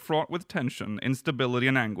world fraught with tension, instability,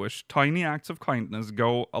 and anguish, tiny acts of kindness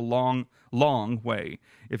go a long, long way.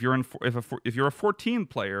 If you're a 14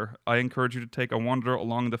 player, I encourage you to take a wander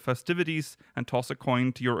along the festivities and toss a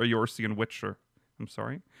coin to your Eorzean Witcher. I'm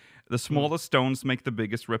sorry. The smallest stones make the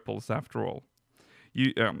biggest ripples, after all.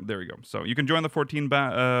 There you go. So you can join the 14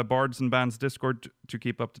 Bards and Bands Discord to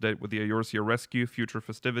keep up to date with the Eorzea Rescue, future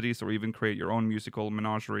festivities, or even create your own musical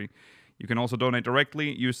menagerie. You can also donate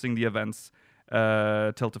directly using the event's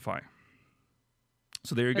Tiltify.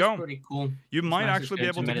 So there you That's go. pretty cool. You It's might nice it's actually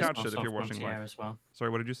be going able to to catch Médecins it if you're Sans watching Frontières live. as well. Sorry,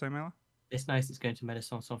 what did you say, Mela? It's nice it's going to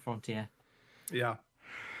Médecins Sans Frontières. Yeah.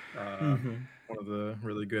 One of the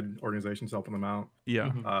really good organizations helping them out. Yeah.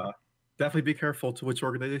 Mhm. Definitely be careful to which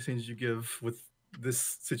organizations you give with this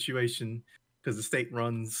situation, because the state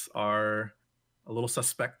runs are a little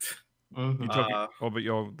suspect. Mhm. You talking?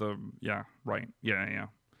 But yeah, right. Yeah.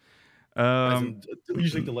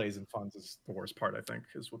 Usually delays in funds is the worst part, I think,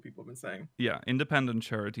 is what people have been saying. Yeah, independent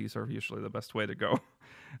charities are usually the best way to go.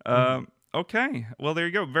 Mm-hmm. Okay, well, there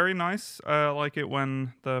you go. Very nice. I like it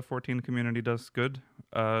when the 14 community does good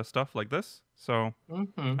stuff like this. So,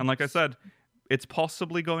 Mhm. and like I said, it's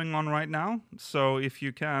possibly going on right now. So if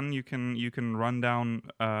you can run down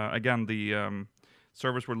again the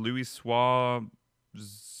servers were Louis Soir,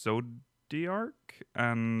 Zodiarc,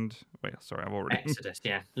 and wait, sorry, I've already Exodus,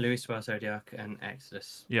 yeah. Louis Soir, Zodiac, and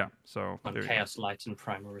Exodus. yeah. So On there you Chaos Light and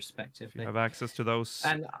Primal, respectively. have access to those.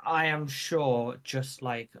 And I am sure, just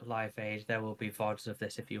like Live Aid, there will be VODs of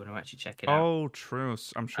this if you want to actually check it out. Oh, true.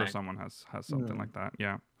 I'm sure Right. someone has something like that.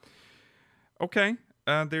 Yeah. Okay.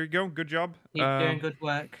 There you go. Good job. Keep doing good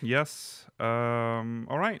work. Yes. All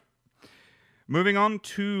right. Moving on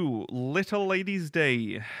to Little Ladies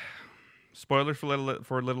Day. Spoilers for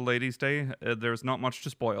Little Ladies Day. There's not much to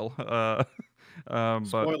spoil. But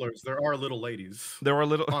Spoilers, there are little ladies there are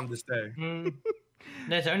little. on this day.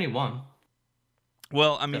 There's only one.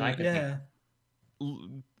 Well, I that mean, I could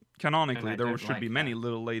think. canonically, And I there don't should like be many that.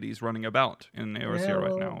 little ladies running about in Eorzea Yeah, right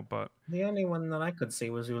well, now, but The only one that I could see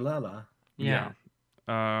was Ulala. Yeah.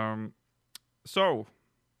 So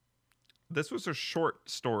this was a short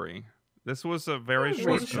story. This was a very It It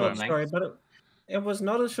short was a short event. story, but it was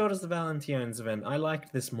not as short as the Valentine's event. I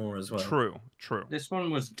liked this more as well. True. This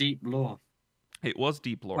one was deep lore. It was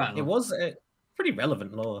deep lore. Well, It was a pretty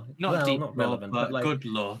relevant lore. not well, deep not lore, relevant, but like good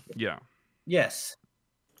lore. Yeah. yes.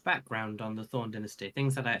 Background on the Thorn Dynasty.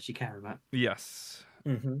 Things that I actually care about. Yes.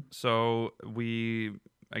 Mm-hmm. So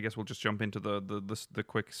I guess we'll just jump into the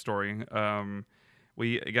quick story.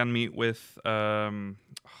 We again meet with I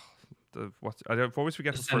always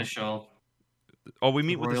forget The the first. Seneschal. Oh, we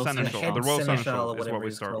meet with the Royal Seneschal. Seneschal. The Royal Seneschal, Seneschal or is whatever what we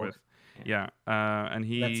he's start called. with. Yeah. And That's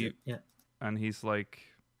he it. Yeah. and he's like,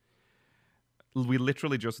 we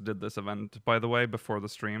literally just did this event, by the way, before the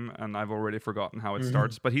stream, and I've already forgotten how it Mhm.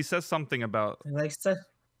 starts. But he says something about And they say,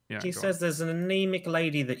 yeah. he go on. says there's an anemic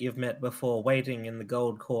lady that you've met before waiting in the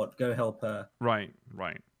gold court. Go help her. Right.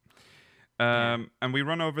 And we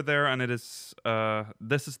run over there, and it is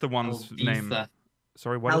this is the one's name. Alditha,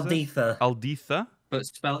 Sorry, what is it? Alditha. Alditha. but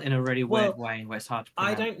spelled in a really Well, weird way where it's hard to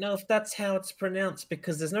I pronounce. don't know if that's how it's pronounced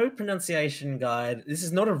because there's no pronunciation guide. This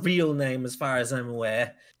is not a real name as far as I'm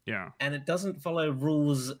aware, Yeah. and it doesn't follow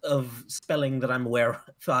rules of spelling that I'm aware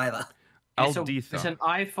of either. It's Alditha. an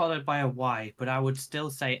I followed by a Y, but I would still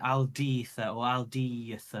say Alditha or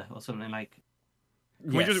Alditha or something like.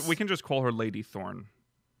 We can just call her Lady Thorn.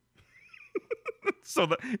 so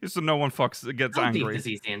no one gets angry. Alditha's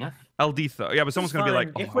easy enough. Alditha. Yeah, but someone's gonna be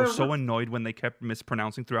like, fine. "Oh, If I was we're- so annoyed when they kept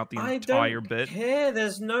mispronouncing throughout the I entire don't bit." care.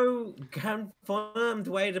 There's no confirmed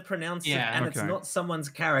way to pronounce it, Yeah. and it's Okay. not someone's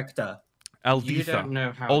character. You don't Alditha.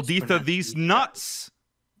 know how. it's Alditha, pronounced these either. nuts.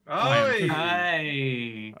 Oi!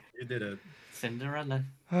 Hey, You did it. Cinderella.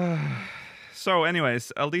 So,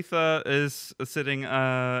 anyways, Alditha is sitting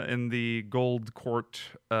in the gold court.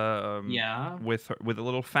 Yeah. With a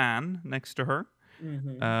little fan next to her.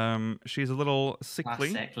 Mhm. She's a little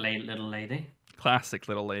sickly. Classic little lady. Classic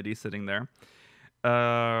little lady sitting there.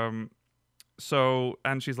 So,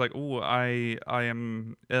 and she's like, "Oh, I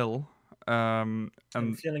am ill." I'm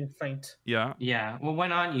And feeling faint. yeah, Yeah. Well,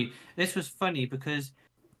 when aren't you? This was funny because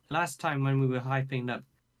last time when we were hyping up,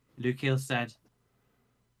 Lukiel said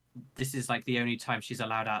this is like the only time she's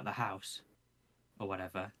allowed out of the house or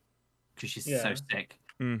whatever because she's so Yeah. sick.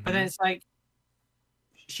 mhm. But then it's like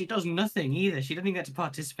she does nothing either. She doesn't even get to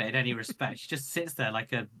participate in any respect. She just sits there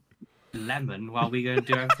like a lemon while we go and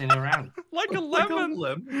do everything around. like a Like a lemon.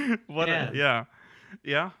 lemon. What? Yeah.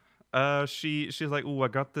 Yeah. She's like, "Oh, I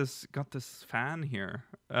got this fan here.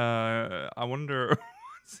 I wonder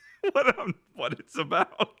what it's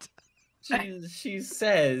about." She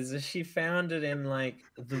says she found it in like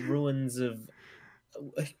the ruins of.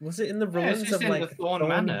 Was it in the Yeah, it's ruins just of in like the Thorn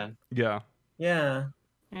Manor. Yeah. Yeah.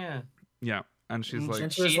 Yeah. Yeah. and she's Mm, like,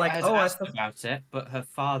 And she was like, has "Oh, I asked thought-" about it, but her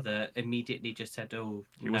father immediately just said, "Oh,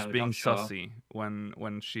 he was no, being not sure." sussy when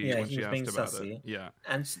she Yeah, when he she was being asked about sussy. it. Yeah.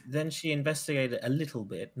 And then she investigated a little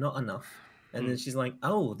bit, not enough. And then Hmm. she's like,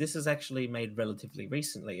 "Oh, this is actually made relatively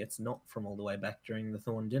recently. It's not from all the way back during the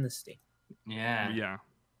Thorn Dynasty." Yeah. Yeah.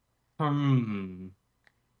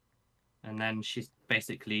 And then she's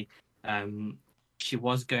basically, she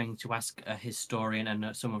was going to ask a historian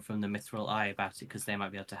and someone from the Mithril Eye about it because they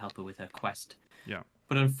might be able to help her with her quest. Yeah.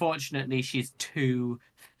 But unfortunately, she's too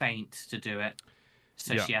faint to do it.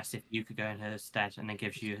 So Yeah. she asked if you could go in her stead, and then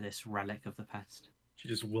gives you this relic of the past She's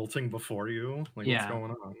just wilting before you. Like, Yeah. what's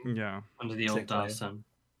going on? Yeah. under the old Sick Dark way. Sun.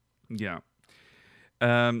 Yeah.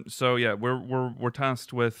 So yeah, we're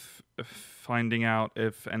tasked with finding out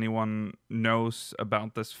if anyone knows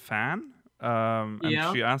about this fan. And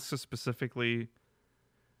Yeah. she asks us specifically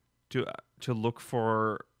to look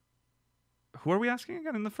for. Who are we asking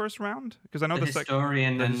again in the first round? Because I know The the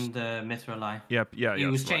historian the and the Mithril Eye. Yep. Yeah. He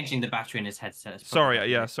yes, was right. changing the battery in his headset. It's Sorry.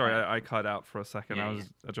 probably Yeah. right. Sorry. I cut out for a second. Yeah, I was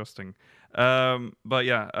adjusting. But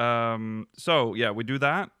yeah. So yeah, we do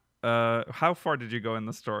that. How far did you go in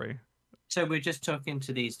the story? So we're just talking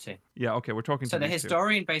to these two. Yeah. Okay. We're talking So to the these two.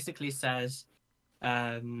 historian basically says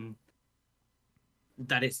that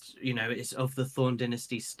it's it's of the Thorn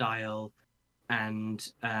Dynasty style, and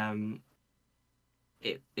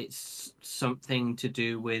it's something to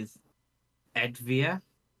do with Edvia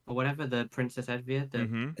or whatever, the Princess Edvia. The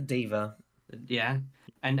Mm-hmm. A diva. Yeah,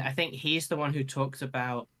 and I think he's the one who talks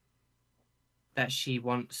about that she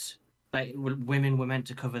wants, like, women were meant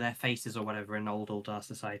to cover their faces or whatever in old Eldar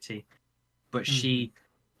society, but she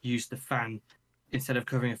used the fan instead of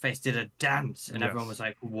covering her face, did a dance, and everyone Yes. was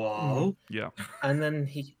like, "Whoa!" Yeah. And then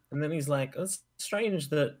he's like, "It's strange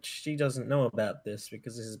that she doesn't know about this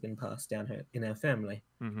because this has been passed down in our family."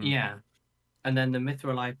 Mm-hmm. Yeah, and then the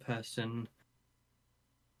Mithril Eye person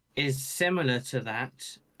is similar to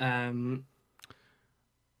that.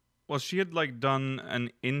 Well, she had like done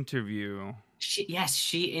an interview. She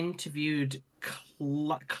interviewed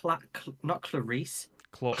not Clarice,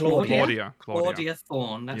 Claudia. Claudia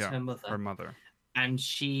Thorne. That's Yeah, her mother. Her mother. And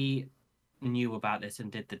she knew about this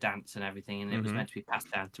and did the dance and everything, and it was Mhm. meant to be passed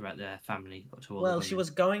down throughout their family to all. Well, the she women. was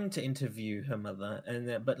going to interview her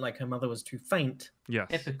mother, but like her mother was too faint. Yes.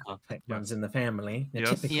 typical. That runs in the family. They're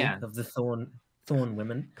Yes. typical Yeah. of the Thorn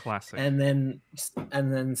women. Classic. And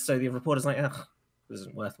then so the reporter's like, "Ugh, this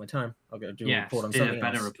isn't worth my time. I'll go do a Yeah, report on did a something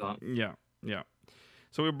better else." report. Yeah. Yeah.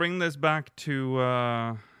 So we bring this back to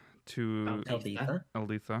Elditha.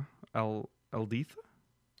 Elditha. Elditha?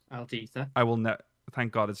 Alditha. I will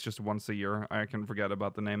thank God it's just once a year. I can forget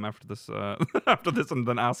about the name after this after this and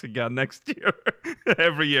then ask again next year.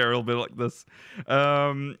 Every year it'll be like this.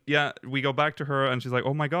 Yeah, we go back to her and she's like,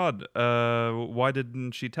 "Oh my God, why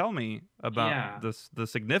didn't she tell me about the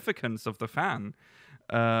significance of the fan?"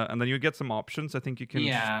 And then you get some options. I think you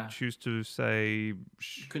can choose to say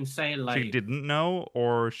You can say like she didn't know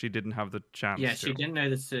or she didn't have the chance. yeah, to. she didn't know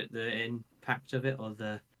the impact of it, or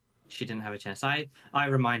she didn't have a chance. I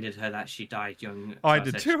reminded her that she died young. I so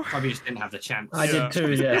did said she too. Probably just didn't have the chance. I did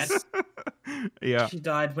too, yes. Yeah. She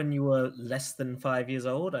died when you were less than 5 years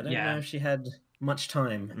old. I don't Yeah. know if she had much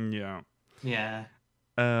time. Yeah. Yeah.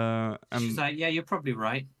 And She's like, yeah, you're probably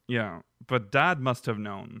right. yeah, but Dad must have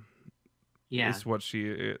known. Yeah. Is what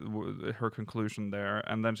her conclusion there,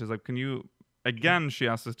 and then she's like, "Can you?" Again, she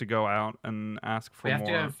asks us to go out and ask for We have more.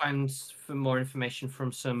 to go and find for more information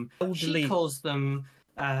from some. Elderly- She calls them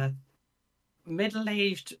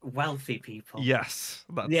middle-aged wealthy people. Yes,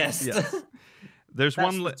 that's, Yes. There's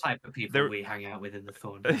That's one. the type of people there- we hang out with in the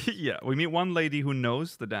Thorn. Yeah, we meet one lady who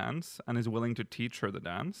knows the dance and is willing to teach her the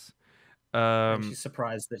dance. And she's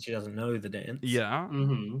surprised that she doesn't know the dance. Yeah.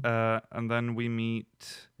 hmm And then we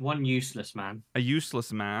meet One useless man, a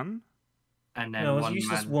useless man. and then No, it was one a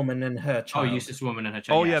useless man. woman and her Oh, child. useless woman and her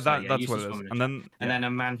child. Oh yeah, sorry, that's what useless it is. woman And then and then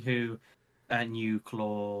a man who knew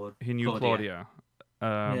Claude. he knew Claudia.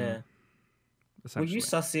 Yeah. Were Essentially. you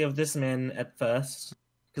sussy of this man at first?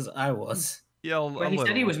 Because I was. Yeah, Well, he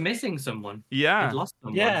said he was missing someone. Yeah. He'd lost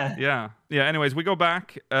someone. Yeah. Yeah. Anyways, we go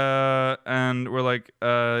back and we're like,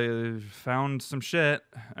 found some shit,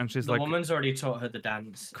 and she's The like, woman's already taught her the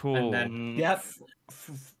dance. Cool. And then Yep.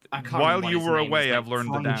 I can't While remember what you his were name is, away, like I've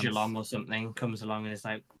learned the dance. Frongulon or something comes along and is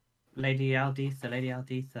like, Lady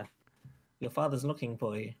Alditha. Your father's looking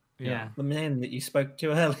for you. Yeah. The man that you spoke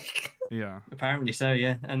to earlier. Yeah. Apparently so,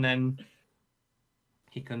 yeah. And then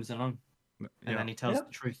he comes along and Yeah. then he tells Yep.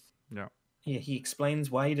 the truth. Yeah, he explains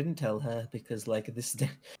why he didn't tell her because, like, this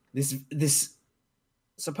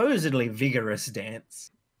supposedly vigorous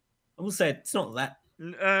dance. I will say it's not that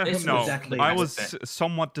It's no, exactly I the was best bit.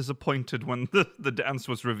 somewhat disappointed when the dance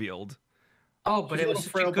was revealed. Oh, but She's it a was little such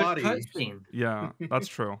a frail good body. cutscene. Yeah, that's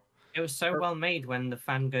true. It was so Her- well made when the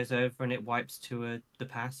fan goes over and it wipes to the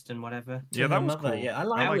past and whatever. Yeah, To that her was mother. cool. Yeah, I I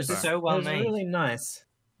like like was that. so It well was made. really nice.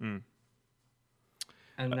 Mm.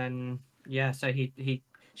 And then so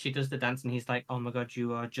she does the dance and he's like, "Oh my god,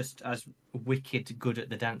 you are just as wicked good at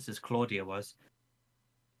the dance as Claudia was.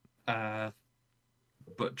 But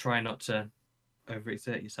try not to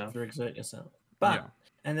overexert yourself." Overexert yourself. But Yeah.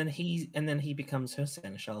 and then he becomes her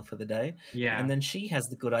seneschal for the day. Yeah. And then she has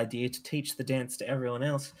the good idea to teach the dance to everyone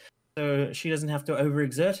else, so she doesn't have to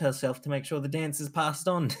overexert herself to make sure the dance is passed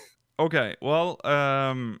on. Okay, well,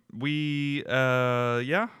 yeah,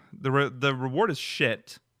 the reward is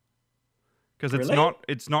shit because Really?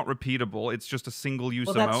 it's not repeatable. It's just a single use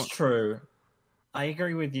Well, that's amount. true. I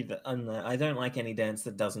agree with you on that. I don't like any dance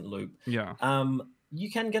that doesn't loop. Yeah, You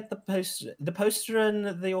can get the poster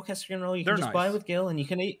and the orchestrion roll. You can They're just buy nice. with Gil, and you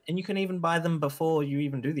can even buy them before you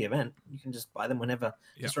even do the event. You can just buy them whenever.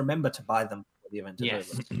 Yeah. Just remember to buy them before the event is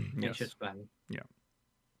Yes. over. It's yes. just fun. Yeah.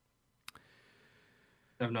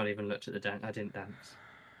 I've not even looked at the dance. I didn't dance.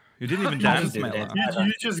 You didn't even You dance, did Mela. dance.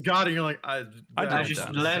 You just got it. You're like, I I didn't just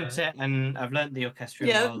dance. learnt it and I've learnt the orchestral.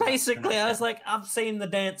 Yeah, roll, that's basically, I it. was like, I've seen the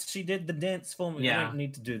dance. She did the dance for me. I Yeah. don't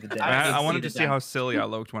need to do the I dance. I did wanted see to the see how dance. silly I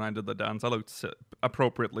looked when I did the dance. I looked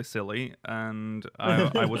appropriately silly, and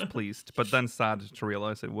I was pleased, but then sad to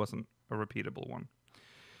realize it wasn't a repeatable one.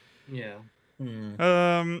 Yeah.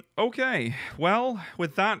 Okay. Well,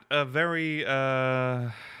 with that, a very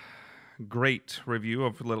great review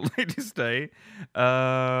of Little Lady's Day.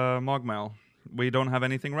 Mogmail. We don't have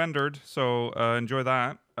anything rendered, so enjoy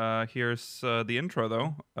that. Here's the intro,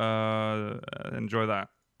 though. Enjoy that.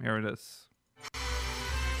 Here it is.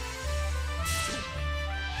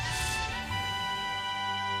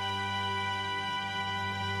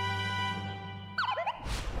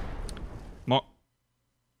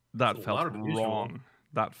 That It's felt louder than usual. wrong.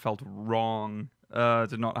 That felt wrong.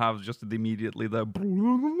 Did not have just immediately the.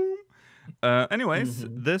 Anyways,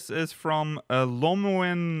 this is from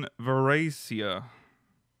Lomoen Veracia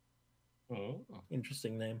Oh.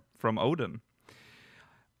 Interesting name. from Odin.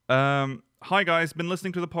 Hi guys, been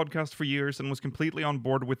listening to the podcast for years and was completely on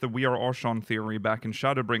board with the We Are Oshon theory back in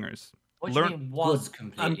Shadowbringers. What Learn- do you mean was Good.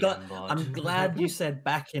 completely on board? I'm glad you said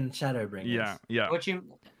back in Shadowbringers. Yeah. What do you?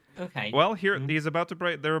 Okay. Well, here Mhm. he's about to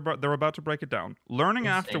break. They're about to break it down. Learning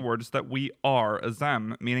Let's see. afterwards that we are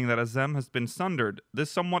Azem, meaning that Azem has been sundered.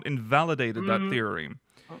 This somewhat invalidated that Mm. theory,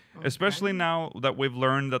 Oh, especially okay. now that we've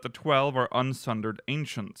learned that the 12 are unsundered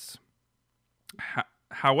ancients.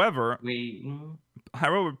 However,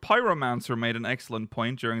 Pyromancer made an excellent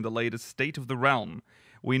point during the latest State of the Realm.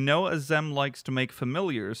 We know Azem likes to make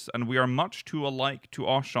familiars, and we are much too alike to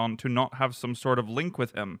Oshon to not have some sort of link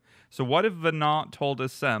with him. So what if Venat told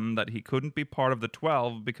Azem that he couldn't be part of the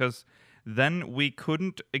 12 because then we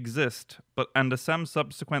couldn't exist, and Azem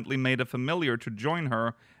subsequently made a familiar to join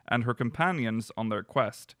her and her companions on their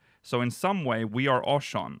quest. So in some way, we are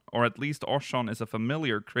Oshon, or at least Oshon is a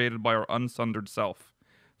familiar created by our unsundered self.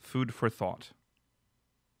 Food for thought.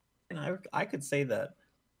 And I could say that.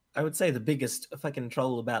 I would say the biggest fucking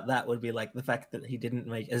troll about that would be like the fact that he didn't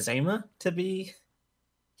make Azema to be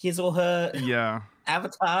his or her Yeah.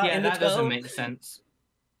 avatar. Yeah, in the that doesn't 12. make sense.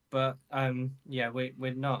 But yeah, we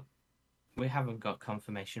haven't got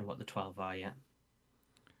confirmation what the 12 are yet.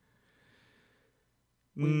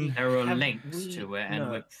 Mm, There are Have links we- to it, and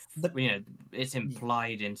no, the- it's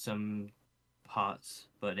implied in some parts,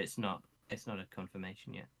 but it's not a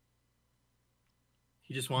confirmation yet.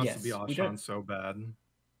 He just wants to be Yes, we Oshon don't- so bad.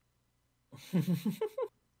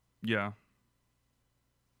 yeah.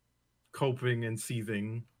 Coping and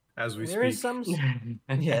seething as we There speak. is some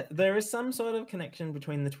yeah, there is some sort of connection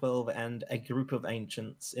between the 12 and a group of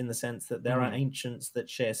ancients in the sense that there are ancients that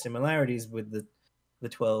share similarities with the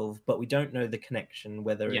 12, but we don't know the connection,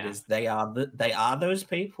 whether Yeah. it is they are those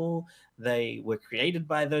people, they were created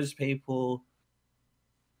by those people,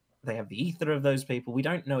 they have the ether of those people. We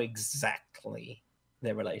don't know exactly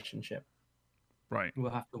their relationship. Right.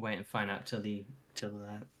 We'll have to wait and find out till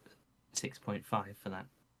 6.5 for that.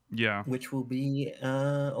 Yeah. Which will be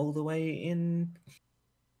all the way in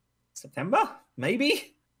September,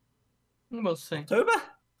 maybe We'll see. October,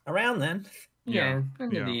 around then. Yeah,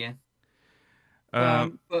 end yeah. of the year. But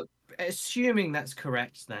But assuming that's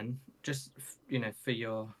correct, then just for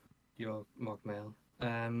your mock mail,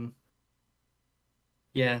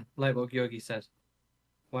 yeah, like what Georgi said,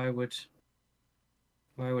 why would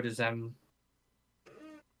Azem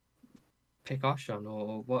pick Oshon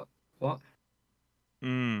or what?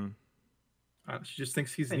 She just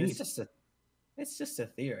thinks he's I mean, neat. it's It's just a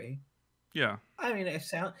theory. Yeah. I mean,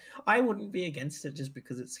 I wouldn't be against it just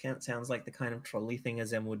because it sounds like the kind of trolley thing a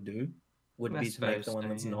Zem would do. Would I be to make the suppose one so,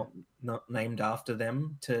 that's yeah. not named after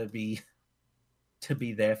them to be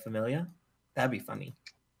their familiar. That'd be funny.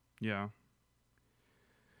 Yeah.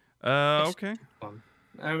 It's Okay. fun.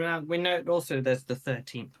 We know also there's the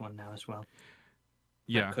 13th one now as well.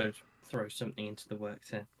 Yeah. That could throw something into the works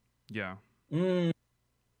here. Yeah.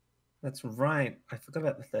 That's right. I forgot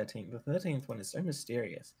about the 13th. The 13th one is so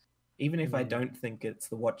mysterious. Even if I don't think it's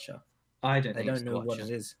the Watcher, I don't I think it's don't the know what Watcher. it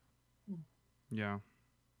is. Yeah.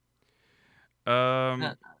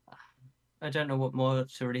 I don't know what more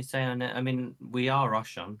to really say on it. I mean, we are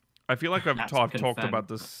Roshan. I feel like I've That's talked confirmed. about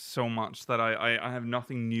this so much that I have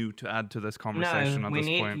nothing new to add to this conversation No, at we this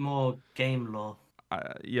need point. more game lore.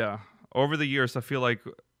 Yeah. Over the years, I feel like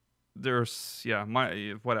there's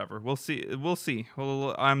whatever. We'll see.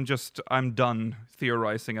 Well, I'm done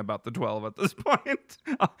theorizing about the 12 at this point.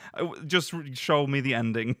 Just show me the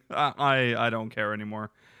ending. I don't care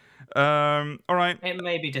anymore. All right. It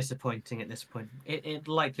may be disappointing at this point. It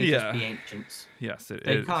likely just be ancients. Yes, it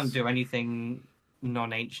They is. can't do anything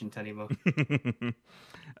non-ancient anymore.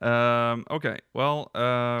 Okay. Well,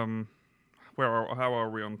 how are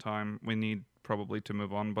we on time? We need probably to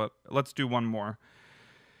move on, but let's do one more.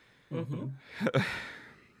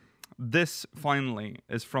 This finally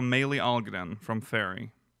is from Meili Algren from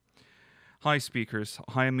Fairy. Hi speakers,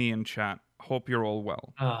 hi me in chat. Hope you're all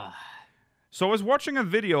well. So I was watching a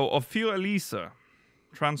video of Fio Elise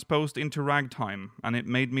transposed into ragtime, and it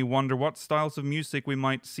made me wonder what styles of music we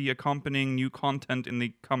might see accompanying new content in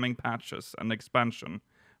the coming patches and expansion.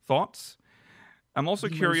 Thoughts? I'm also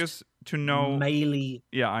The curious to know. Melee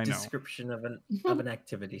Yeah, I know. description of an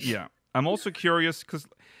activity. Yeah, I'm also curious because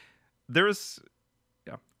there is.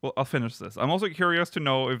 Yeah, well, I'll finish this. I'm also curious to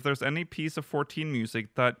know if there's any piece of 14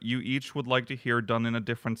 music that you each would like to hear done in a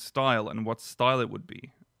different style, and what style it would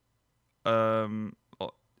be.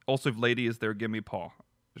 Also, if Lady is there, give me paw.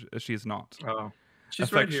 She's not. Oh,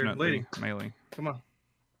 she's right here, Affectionately, lady. Meili. Come on.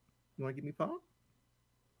 You want to give me paw?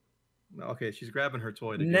 No, okay, she's grabbing her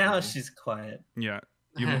toy. To Now give she's quiet. Yeah.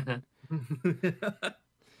 me.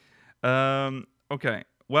 Okay.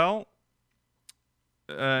 Well.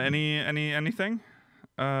 Anything?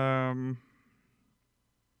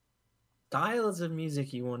 Styles of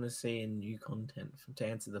music you want to see in new content to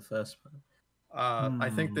answer the first one. I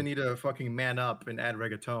think they need to fucking man up and add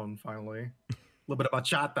reggaeton finally. A little bit of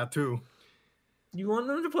bachata too. You want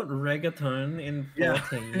them to put reggaeton in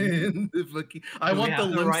 14? I want the have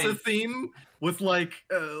the Limsa right- theme with like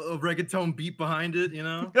a reggaeton beat behind it, you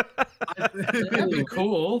know? That'd be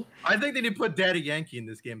cool. I think they need to put Daddy Yankee in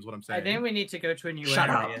this game is what I'm I saying. think we need to go to a new Shut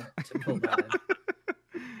up. area to pull that in.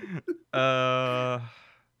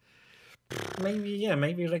 Maybe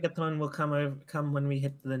reggaeton will come when we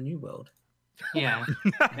hit the new world. Yeah,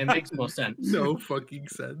 it makes more sense. No fucking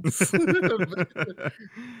sense.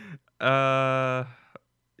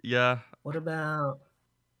 Yeah. What about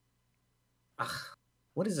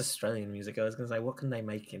what is Australian music? I was gonna say, what can they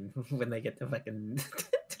make in when they get to fucking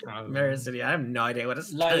Mirror City? I have no idea what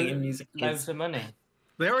Australian music Loads is. of money.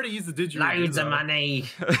 They already used the didgeridoo. Loads of though. money.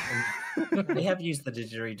 They have used the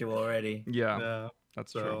didgeridoo already. Yeah. Yeah.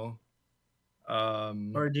 That's true. So,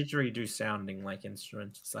 Or a didgeridoo sounding like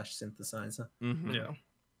instrument / synthesizer. Mhm. yeah.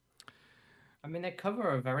 I mean, they cover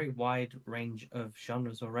a very wide range of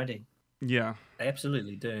genres already. Yeah. They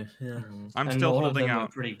absolutely do. Yeah. I'm And still all of holding them are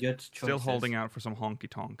out. Pretty good choices. Still holding out for some honky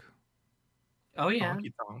tonk. Oh yeah,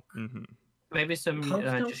 Honky tonk. Mm-hmm. maybe some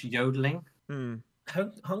Honky-tonk? just yodeling.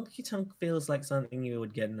 Honky Tonk feels like something you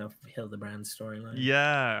would get in a Hildebrand storyline.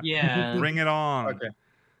 Yeah. Yeah. Bring it on. Okay.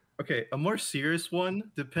 Okay, a more serious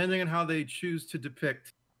one, depending on how they choose to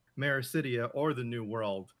depict Maricidia or the New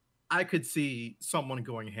World, I could see someone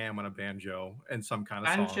going ham on a banjo and some kind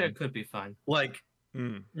of Banjo song. could be fun. Like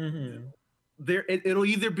Mm. Mm-hmm. it'll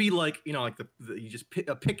either be like, you know, like the you just pick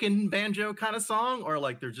a pickin' banjo kind of song, or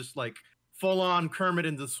like they're just like full on Kermit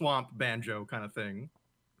in the Swamp banjo kind of thing.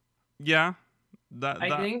 Yeah.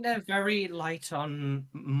 I think they're very light on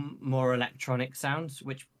more electronic sounds,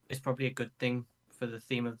 which is probably a good thing for the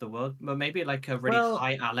theme of the world. But maybe like a really Well-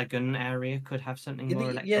 high Allegan area could have something more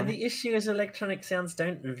electronic. Yeah, the issue is electronic sounds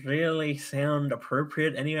don't really sound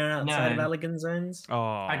appropriate anywhere outside No. of Allegan zones. Oh.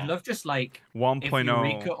 I'd love just like if 1.0.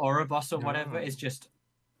 Eureka Ouroboros or whatever is just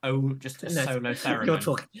just a No, solo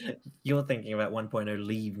theremin. You're thinking about 1.0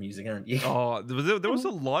 Leave music, aren't you? Oh, there was a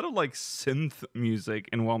lot of like synth music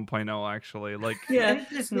in 1.0 actually. Like Yeah,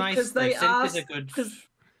 Synth is nice. because though. they Synth is a asked- good. because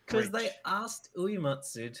Because they asked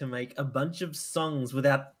Uematsu to make a bunch of songs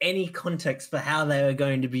without any context for how they were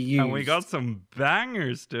going to be used. And we got some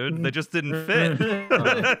bangers, dude. They just didn't fit.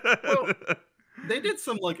 Well, they did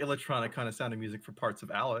some like electronic kind of sounding music for parts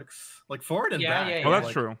of Alex, like forward and Yeah, back. yeah, Oh, yeah. that's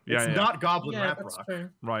Like, true. Yeah, it's yeah. not Goblin yeah, rap that's rock. true.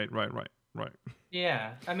 Right.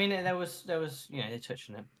 Yeah, I mean, there was, they touched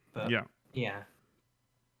on it, but Yeah. yeah.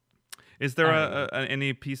 Is there Um,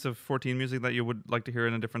 any piece of 14 music that you would like to hear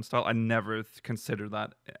in a different style? I never consider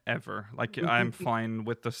that ever. Like, I'm fine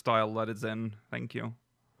with the style that it's in. Thank you.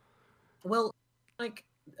 Well, like,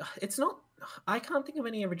 it's not. I can't think of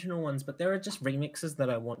any original ones, but there are just remixes that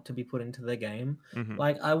I want to be put into the game. Mhm.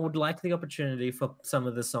 Like, I would like the opportunity for some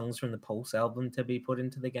of the songs from the Pulse album to be put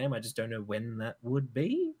into the game. I just don't know when that would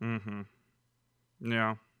be. Mm-hmm.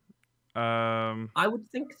 Yeah. I would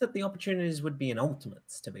think that the opportunities would be in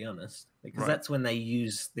Ultimates, to be honest, because Right. that's when they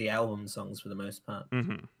use the album songs for the most part.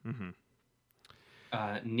 Mm-hmm.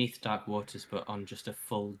 Mm-hmm. Neath Dark Waters, but on just a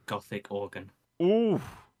full gothic organ. Ooh,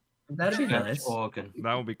 That'd be Church nice. organ.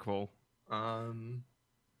 that would be cool.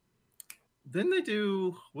 Didn't they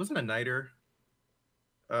do? Wasn't a Niter?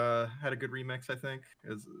 Had a good remix, I think.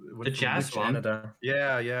 The jazz one. Janitor.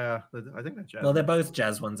 Yeah. I think that jazz. Well, they're remix. both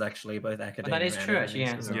jazz ones, actually, both academic. is true, actually,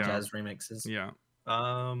 yeah. Yeah. Jazz remixes. Yeah.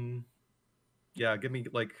 Yeah. Give me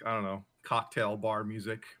like I don't know, cocktail bar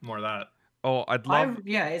music, more of that. Oh, I'd love.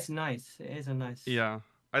 Yeah, it's nice. It is a nice. Yeah,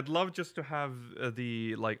 I'd love just to have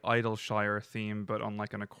the like Idleshire theme, but on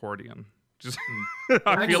like an accordion. Just,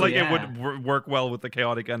 I feel like Actually, it would work well with the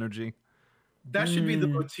chaotic energy. That should be the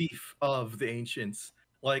Mm. motif of the ancients,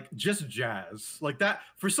 like just jazz, like that.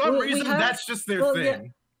 For some Well, we reason, have- that's just their well, yeah.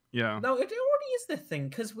 thing. Yeah. No, it already is the thing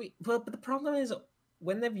because but the problem is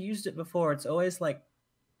when they've used it before, it's always like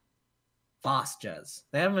fast jazz.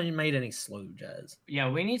 They haven't made any slow jazz. Yeah,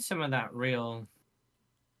 we need some of that real,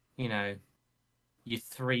 you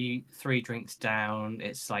three drinks down,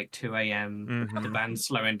 it's like 2 a.m. The Mhm. band's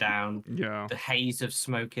slowing down, Yeah. the haze of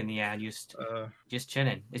smoke in the air, Uh, just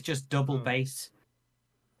chilling. It's just double Hmm. bass.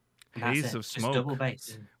 And that's Haze it, of just smoke. double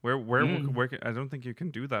bass. Where Mm. I don't think you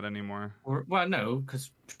can do that anymore. Well, no,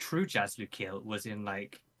 because true jazz Lukiel was in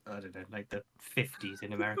like, I don't know, like the 50s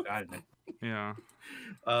in America. I don't know. Yeah.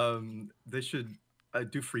 they should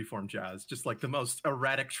do freeform jazz, just like the most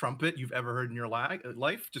erratic trumpet you've ever heard in your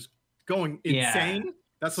life, just going Yeah. insane.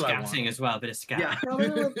 That's what I want. Scouting as well, a bit of scat.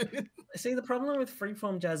 Yeah. See, the problem with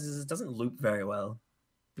freeform jazz is it doesn't loop very well.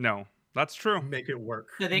 No, that's true. Make it work.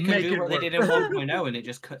 So they can Make do it what they work. did in 1.0 and it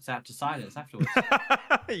just cuts out to silence afterwards.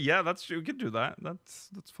 Yeah, that's true. You can do that. That's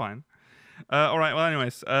fine. All right. Well,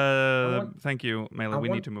 anyways, thank you, Mela. I We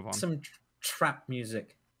want need to move on. Some trap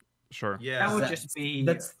music. Sure. Yeah. That would That's- just be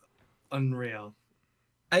That's unreal.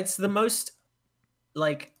 it's the most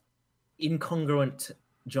like incongruent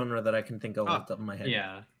genre that I can think of off the top of my head.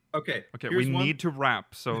 Yeah. Okay. Okay, here's we one. need to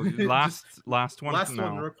wrap. So last one. Last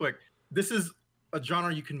now. one, real quick. This is a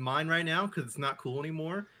genre you can mine right now because it's not cool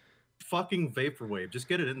anymore. Fucking vaporwave. Just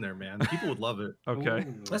get it in there, man. People would love it. Okay.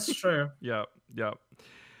 Ooh. That's true. Yeah.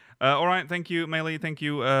 All right. Thank you, Melee. Thank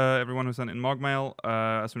you, everyone who sent in Mogmail.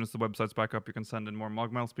 As soon as the website's back up, you can send in more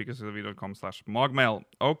Mogmail. Speakersofthev.com/Mogmail.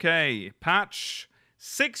 Okay. Patch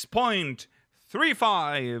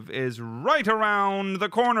 6.35 is right around the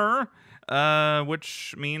corner,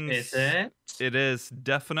 which means Is it? it is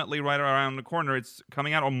definitely right around the corner. It's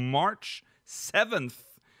coming out on March 7th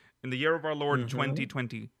in the year of our Lord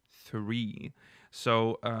 2023.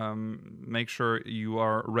 So make sure you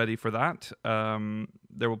are ready for that.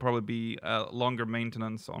 There will probably be a longer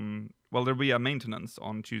maintenance on. Well, there'll be a maintenance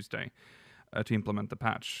on Tuesday to implement the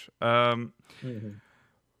patch.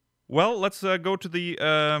 Well, let's go to the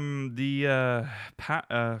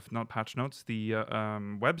not patch notes, the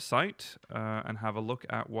website, and have a look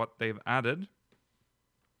at what they've added.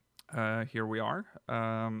 Here we are.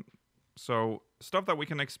 So stuff that we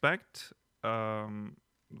can expect.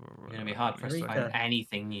 It's gonna be hard for us to find Eureka.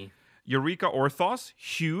 anything new. Eureka Orthos,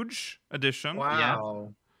 huge addition.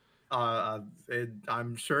 Wow.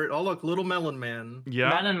 I'm sure. Oh, look, Little Melon Man. Yeah,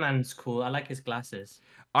 Melon Man's cool. I like his glasses.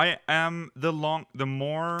 I am the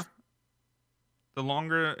longer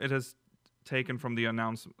it has taken from the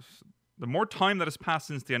announcement, the more time that has passed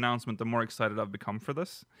since the announcement, the more excited I've become for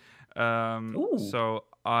this. Ooh. So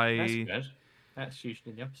That's good. That's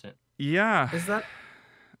usually the opposite. yeah, Is that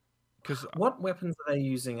because what weapons are they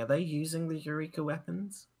using? Are they using the Eureka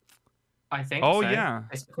weapons? I think. Oh, so. yeah.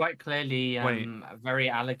 It's quite clearly Wait. very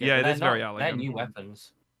elegant. Yeah, it They're is very not- They're elegant. new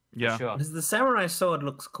weapons. yeah, For sure. Because the samurai sword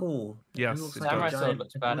looks cool. Yes, looks it like a does. Samurai sword giant-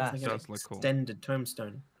 looks it badass. like It an does look cool. Extended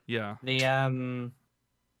tombstone. yeah. The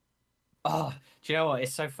Oh, do you know what?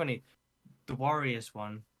 It's so funny. The Warriors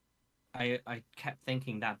one I kept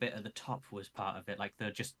thinking that bit at the top was part of it, like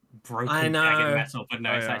the just broken I jagged know. metal, but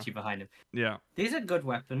no, Oh, it's yeah. actually behind him. Yeah. These are good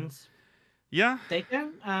weapons. Yeah. They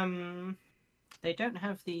don't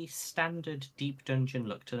have the standard deep dungeon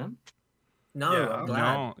look to them. No, Yeah. I'm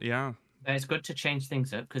glad. No. Yeah. It's good to change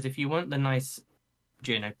things up because if you want the nice,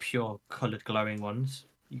 pure coloured glowing ones,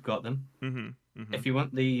 you've got them. Mm-hmm. Mm-hmm. If you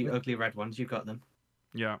want the ugly red ones, you've got them.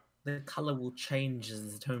 Yeah. The color will change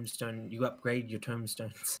as the tombstone. You upgrade your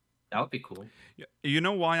tombstones. That would be cool. You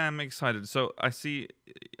know why I'm excited? So I see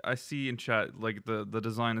in chat like the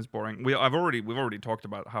design is boring. We've already talked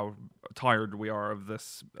about how tired we are of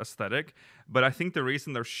this aesthetic, but I think the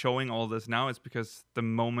reason they're showing all this now is because the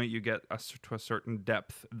moment you get to a certain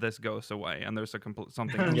depth, this goes away, and there's a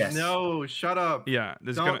something else. Yes. No, shut up. Yeah,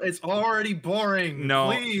 there's Don't, it's already boring.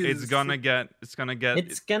 no, please. it's gonna get It's gonna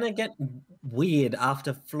get weird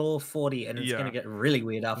after floor 40, and it's Yeah. gonna get really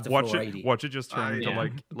weird after watch floor it 80. watch it just turn into Yeah.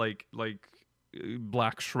 like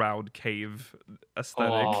Black Shroud cave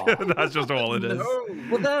aesthetic. Oh. That's just all it is. No.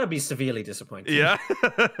 Well, that would be severely disappointing. Yeah.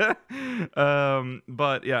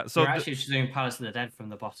 But yeah, so You're actually just doing Palace of the Dead from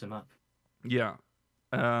the bottom up. yeah.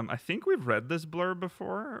 I think we've read this blurb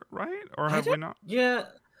before, right? Or I have we don't- not? Yeah,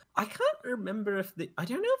 I can't remember if I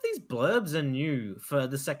don't know if these blurbs are new for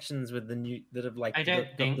the sections with the new that have like. I got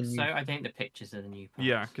don't think the new- so. I think the pictures are the new parts.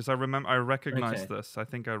 Yeah, because I recognize Okay. this. I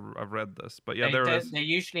think I've read this, but yeah, they, there don't- is. They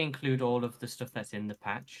usually include all of the stuff that's in the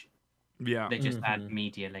patch. Yeah, They just add Mhm.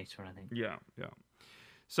 media later, I think. yeah.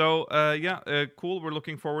 So cool. We're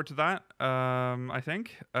looking forward to that. I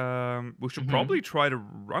think we should Mhm. probably try to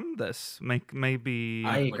run this. Maybe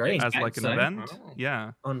I agree. as like an So. event. Oh.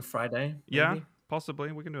 Yeah, On Friday. yeah. maybe?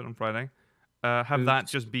 Possibly we can do it on Friday. Have that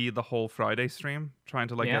Oops. just be the whole Friday stream, trying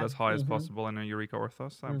to like get Yeah. as high as Mhm. possible in a Eureka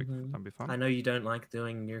Orthos. That'd Mhm. be fun. I know you don't like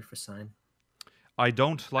doing new for sign. I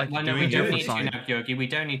don't like Well, no, we doing don't Eureka need to sign. now, Georgi. We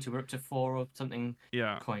don't need to. We're up to 4 or something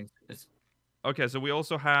Yeah. coins. It's- Okay, so we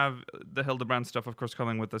also have the Hildebrand stuff, of course,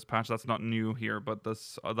 coming with this patch. That's not new here, but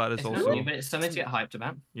this that is It's also not new, but it's something to get hyped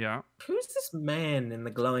about. yeah. Who's this man in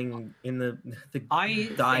the glowing in the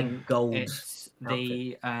I dyed think gold? it's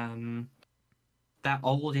the that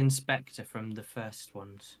old inspector from the first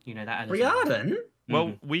ones. You know that. Riordan?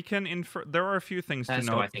 Well, we can infer. There are a few things That's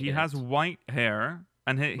to who I note. think He it has is. white hair,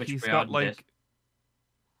 and Which he's Riordan got like. did.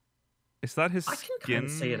 Is that his I can skin kinda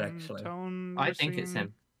see it, actually. tone? I we're think it's seeing?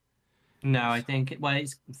 him. No, I think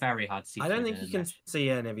it's very hard to see. I don't through think the you can mesh. see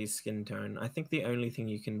any of his skin tone. I think the only thing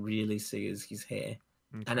you can really see is his hair,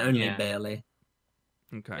 Okay. and only Yeah. barely.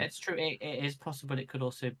 Okay. It's true. It is possible. It could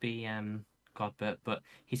also be Godbert, but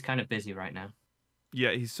he's kind of busy right now.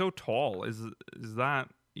 Yeah, he's so tall. Is that?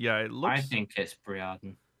 Yeah, it looks I think it's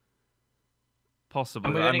Briarden. possible.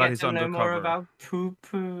 And we're And gonna that get he's to know undercover. more about Poo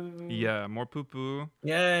Poo. Yeah, more poo poo.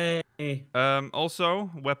 Yay! Also,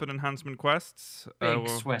 weapon enhancement quests. Big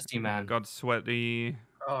sweaty man. Got sweaty.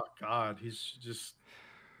 Oh God, he's just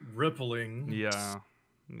rippling. Yeah.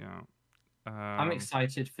 I'm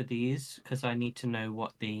excited for these because I need to know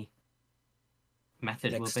what the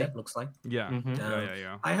method Next will step looks like. Yeah. Mhm.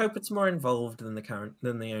 Yeah. I hope it's more involved than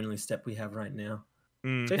the only step we have right now.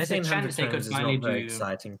 Mm, There's a 1500 chance they could tones is finally not very do-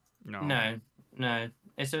 exciting. no. be. No.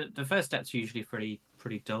 It's the first step's usually pretty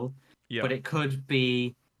dull, Yeah. but it could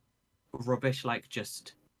be rubbish like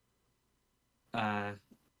just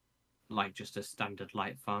a standard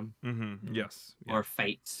light farm Mm-hmm. Yes. or a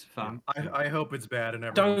Fates farm. I hope it's bad and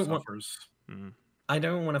everyone Don't want- suffers. I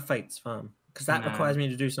don't want a Fates farm because that No. requires me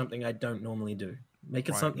to do something I don't normally do. Make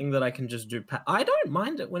it Right. something that I can just do. I don't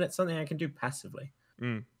mind it when it's something I can do passively.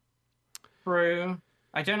 True.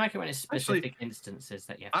 I don't like it when it's Actually, specific instances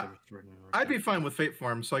that you have to return. and I'd be return. fine with Fate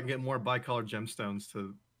Farm so I can get more bicolored gemstones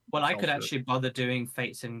to. Well, I sell could shit. actually bother doing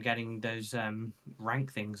Fates and getting those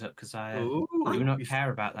rank things up because I Ooh, do not you-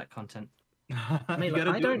 care about that content. I mean, you like,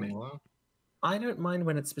 gotta I do it, don't- Milo. I don't mind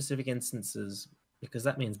when it's specific instances because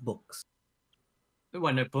that means books.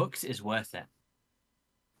 Well, no, books is worth it.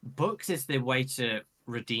 Books is the way to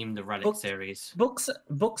redeem the Relic Books- series. Books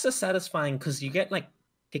are satisfying because you get like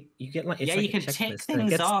it's Yeah, like you a can tick checklist, and it things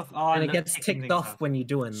gets- off. Oh, I and it love gets ticking ticked things off when you're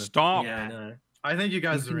doing them. Stop. Yeah, I know. I think you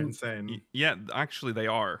guys You are can- insane. Yeah, actually they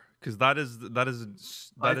are, because that is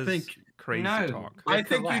I think- crazy No. talk. I You're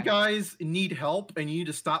think you correct. guys need help and you need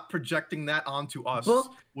to stop projecting that onto us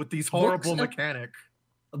Book- with these horrible books are- mechanic.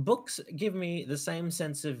 Books give me the same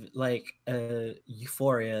sense of like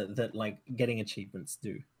euphoria that like getting achievements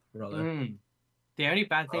do. Rather, Mm. The only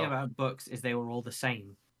bad thing Oh. about books is they were all the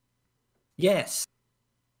same, yes.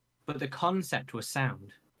 but the concept was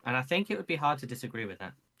sound, and I think it would be hard to disagree with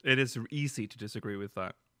that. It is easy to disagree with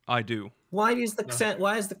that. I do. Why is No.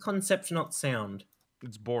 why is the concept not sound?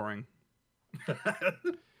 It's boring.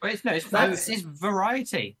 But it's That's-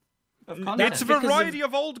 variety of That's content. It's a because of- variety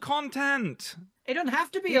of old content. It don't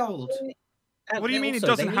have to be old. What do you mean it Also,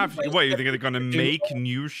 they doesn't need have? ways Wait, you to think they're gonna do make more.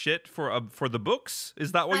 new shit for the books?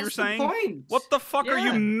 Is that what That's you're the saying? point. What the fuck are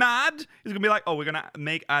you Yeah. mad? It's gonna be like, oh, we're gonna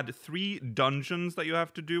add 3 dungeons that you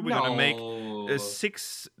have to do. We're gonna make No.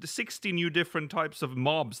 60 new different types of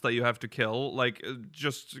mobs that you have to kill. Like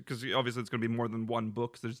just because obviously it's gonna be more than one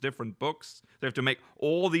book. There's different books. They have to make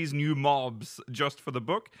all these new mobs just for the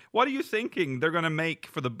book. What are you thinking they're gonna make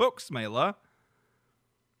for the books, Mela?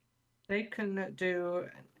 They can do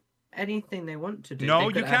anything they want to do. No, They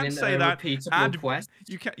you could add can't in say a that. repeatable Add- quest.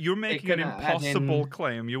 You're making an can add impossible in-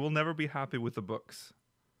 claim. You will never be happy with the books.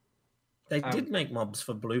 They did make mobs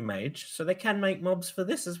for Blue Mage, so they can make mobs for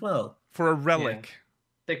this as well. For a relic.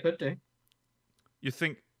 They could do. You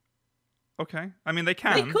think? Okay. I mean, they They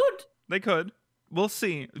can. could. They could. We'll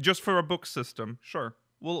see. Just for a book system, sure.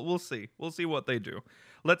 We'll see. We'll see what they do.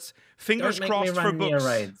 Let's fingers Don't make me crossed for run near books.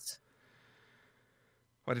 raids.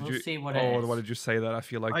 Why did We'll you? see what it oh, is. why did you say that? I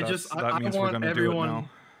feel like I that's, just that I means we're want gonna everyone. do it now.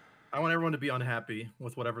 I want everyone to be unhappy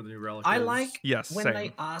with whatever the new relic I is. like Yes, when same.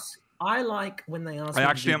 they ask. I like when they ask. I me to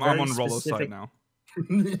actually be I'm very on Rollo's side specific- now.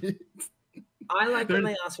 I like when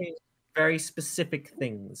They're- they ask me very specific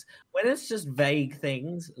things. When it's just vague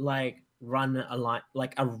things like run a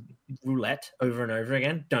like a roulette over and over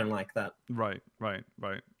again, don't like that. Right.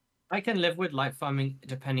 I can live with light farming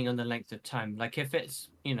depending on the length of time. Like if it's,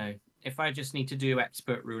 if I just need to do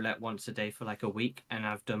expert roulette once a day for like a week and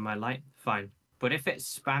I've done my light, fine. But if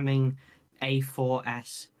it's spamming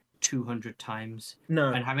A4S 200 times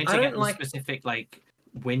No, and having I to don't get the like. specific like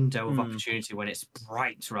window of Hmm. opportunity when it's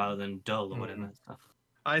bright rather than dull or whatever stuff.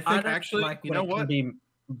 I I think don't actually, like you when know it can what? Be...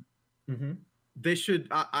 Mhm. They should.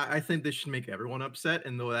 I think they should make everyone upset,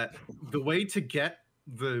 and know that the way to get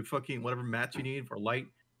the fucking whatever mats you need for light,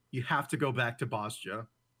 you have to go back to Bosja.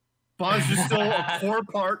 Bosja is still a core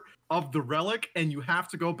part of the relic, and you have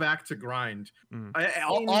to go back to grind. Mm.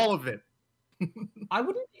 All of it. I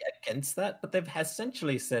wouldn't be against that, but they've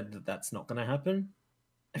essentially said that that's not going to happen.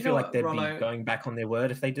 I You feel know like what, they'd Rollo? be going back on their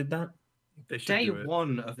word if they did that. They should Day do it.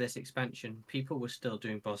 1 of this expansion, people were still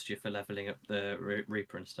doing Bosja for leveling up the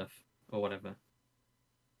Reaper and stuff, or whatever.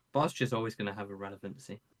 Bosja's always going to have a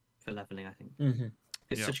relevancy for leveling, I think. Mm-hmm.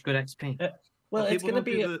 It's Yeah. such good XP. Well, it's people going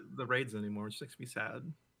to don't be. do the raids anymore. It just makes me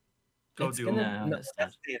sad. Go It's do gonna, them. No, no, that's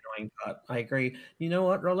that's the annoying part. I agree. You know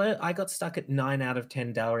what, Rollo? I got stuck at 9 out of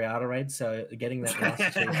 10 Dalriada raids, so getting that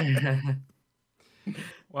last two.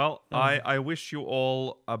 Well, Oh. I wish you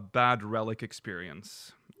all a bad relic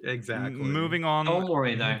experience. Exactly. Moving on. Don't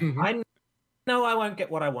worry though. I know I won't get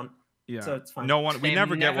what I want. Yeah. So it's fine. No one. We They've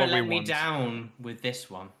never get what we let me want. down with this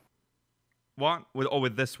one. What?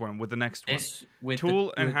 With this one. With the next one. This with Tool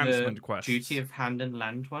with enhancement the quests. Duty of hand and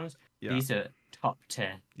land ones. Yeah. These are top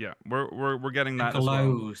tier. Yeah. We're getting The that as well.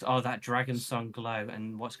 glows. Oh, that Dragon Song glow.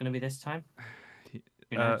 And what's going to be this time?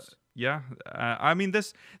 Who Uh, knows? Yeah. I mean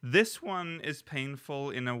this one is painful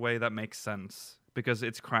in a way that makes sense because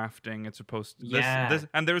it's crafting. It's supposed to. Yeah. This,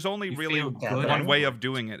 and there's only You really feel good one way after of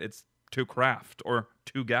doing it. It's to craft or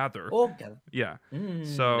to gather. Or gather. Yeah. Mm.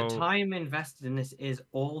 So The time invested in this is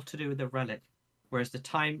all to do with the relic, whereas the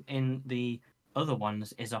time in the other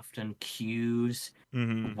ones is often queues,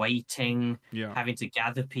 mhm, waiting, yeah. having to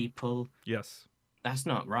gather people. Yes. That's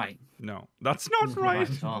not right. No. That's not That's not right.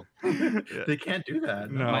 at all. Yeah. They can't do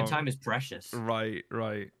that. No. My time is precious. Right.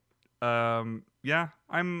 Yeah,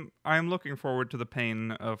 I'm looking forward to the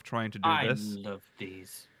pain of trying to do I this. love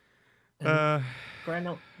these.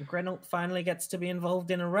 Grenalt finally gets to be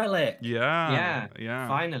involved in a relic. Yeah.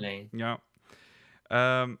 Finally. Yeah.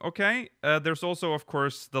 Okay. There's also, of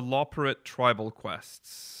course, the Loperate tribal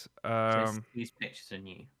quests. These pictures are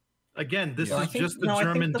new. Again, this Yeah. I is think- just the no, I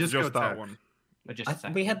think German the- discotheque. just that one. Or just a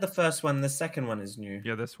second. We had the first one. The second one is new.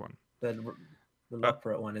 Yeah, this one. The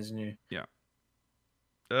Loperate one is new.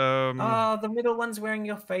 The middle one's wearing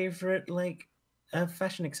your favorite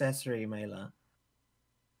fashion accessory, Mela.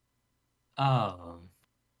 Oh,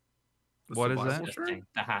 The What is survival that? shirt? interesting.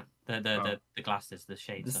 The hat, the glasses, the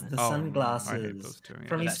shades on it. The Oh, I hate sunglasses those two, yeah.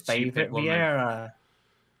 from That his stupid favorite woman. Vieira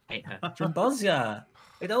Hate her. from Bosnia.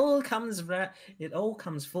 It all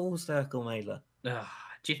comes full circle, Mela. Ugh.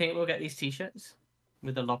 Do you think we'll get these T-shirts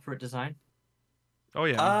with the Loperate design? Oh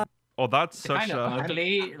yeah. Uh, Oh, that's They're such kind of a.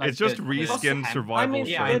 ugly. Like It's just the reskin hem. survival I mean,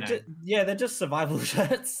 Yeah, I shirt. know. they're just survival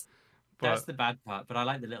shirts. That's But the bad part, but I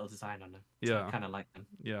like the little design on them. So Yeah. I kind of like them.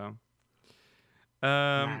 yeah.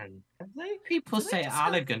 Man, people do they say just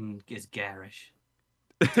have- Allergan is garish.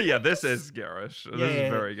 Yeah. This is garish. This Yeah. is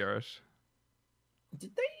very garish.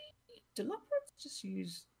 Did Loperate just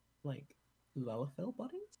use Lalafell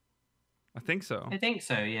bodies? I think so. I think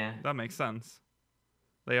so, yeah. That makes sense.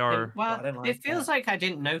 They are. Well, I don't it like feels that. like I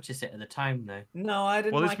didn't notice it at the time, though. No, I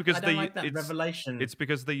didn't. Well, it's like, because I don't they- like that it's- revelation. It's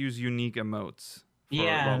because they use unique emotes. For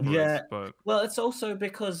Yeah. Loporus, Yeah. But Well, it's also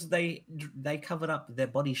because they covered up their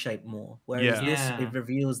body shape more, whereas Yeah. this Yeah. it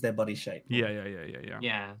reveals their body shape. more. yeah.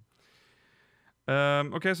 Yeah.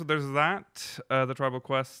 Okay, so there's that. The tribal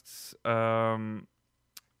quests.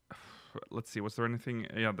 Let's see. Was there anything?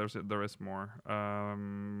 Yeah, there is more.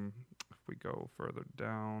 If we go further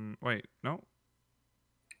down. Wait, no.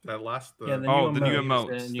 That last. Yeah, the Oh, new the new emotes.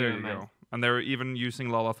 emotes. The new There you emotes. go. And they're even using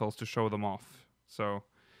Lalafels to show them off. So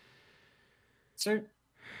So,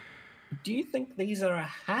 do you think these are a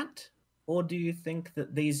hat, or do you think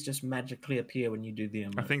that these just magically appear when you do the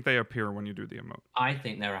emote? I think they appear when you do the emote. I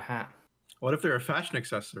think they're a hat. What if they're a fashion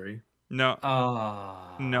accessory? No.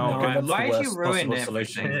 Oh. No, Why, that's the why did you worst ruin possible everything?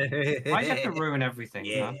 solution. Why do you have to ruin everything?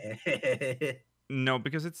 Yeah. Huh? No,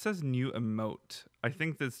 because it says new emote. I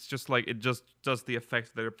think that's just like it just does the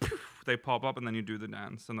effect that they pop up and then you do the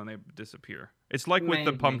dance and then they disappear. It's like with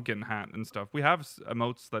the Maybe. pumpkin hat and stuff. We have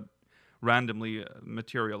emotes that randomly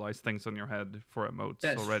materialize things on your head for emotes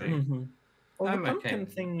That's already. true. Mhm. Well, I'm the okay pumpkin with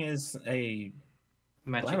it. thing is a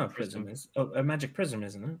Magic glamour prism. prism. A magic prism,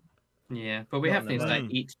 isn't it? Yeah, but we Not have in things a like way.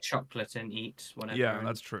 eat chocolate and eat whatever. Yeah, and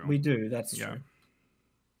that's true. We do. That's Yeah. true.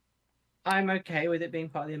 I'm okay with it being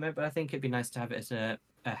part of the emote, but I think it'd be nice to have it as a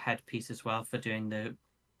headpiece as well for doing the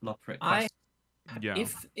Loporrit I- quest. Yeah.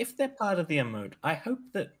 If they're part of the emote, I hope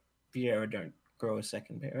that Viera don't grow a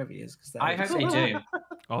second pair of ears because I hope they do.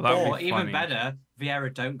 Oh, that Or would be even funny. better,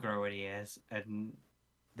 Viera don't grow any ears and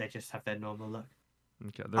they just have their normal look.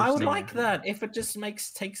 Okay, I there's would no- like that if it just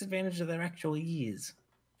takes advantage of their actual ears.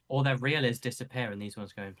 Or their real ears disappear and these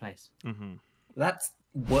ones go in place. Mhm. That's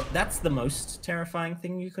the most terrifying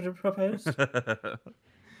thing you could have proposed.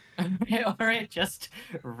 Or it just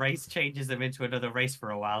race changes them into another race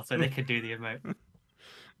for a while so they can do the emote.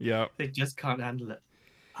 Yeah. They just can't handle it.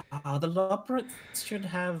 The Loporrits should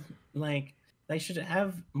have they should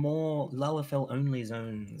have more Lalafell only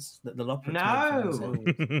zones that the Loporrits make for No!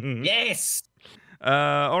 themselves. Yes.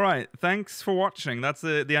 All right. Thanks for watching. That's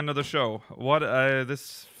the end of the show. What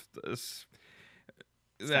this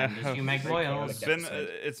Send us you make royals.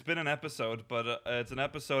 it's been an episode, but it's an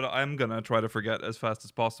episode I'm gonna try to forget as fast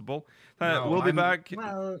as possible. No, We'll be I'm- back.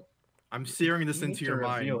 Well, I'm searing this you need into to your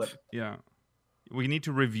review mind. it. Yeah, we need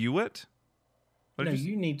to review it. What No, did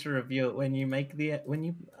you you need to review it when you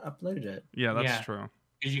upload it. Yeah, that's Yeah. true.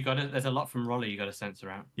 Because there's a lot from Rolly you got to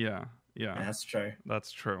censor out. Yeah, That's true.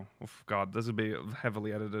 that's true. Oof, God, this will be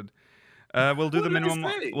heavily edited. We'll do the What did I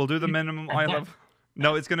minimum. say? We'll do the minimum eye level.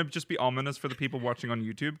 No, it's gonna just be ominous for the people watching on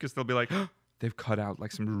YouTube because they'll be like, they've cut out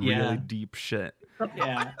like some really Yeah. deep shit.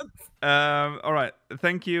 Yeah. All right.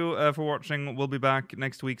 Thank you for watching. We'll be back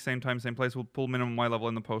next week, same time, same place. We'll pull minimum Y level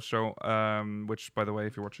in the post show. Which, by the way,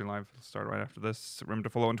 if you're watching live, it'll start right after this. Remember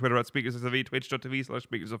to follow on Twitter @SpeakersXIV,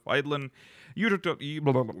 twitch.tv/SpeakersOfIdlin,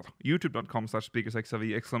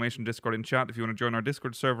 YouTube.com/SpeakersXIV, ! Discord in chat if you want to join our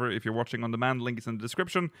Discord server. If you're watching on demand, link is in the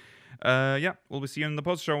description. Yeah, we'll be seeing you in the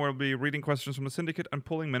post show where we'll be reading questions from the Syndicate and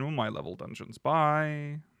pulling minimum Y level dungeons.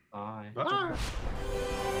 Bye. Bye. Ah.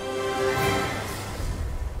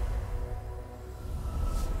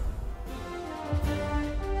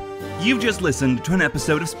 You've just listened to an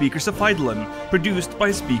episode of Speakers of Eidolon, produced by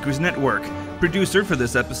Speakers Network. Producer for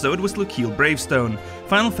this episode was Lukiel Bravestone.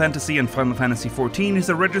 Final Fantasy and Final Fantasy XIV is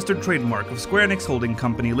a registered trademark of Square Enix Holding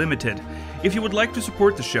Company Limited. If you would like to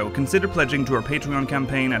support the show, consider pledging to our Patreon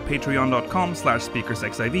campaign at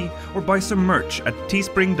patreon.com/SpeakersXIV or buy some merch at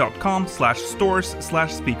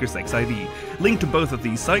teespring.com/stores/SpeakersXIV. Link to both of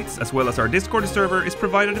these sites, as well as our Discord server, is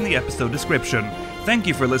provided in the episode description. Thank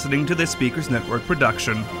you for listening to this Speakers Network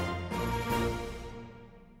production.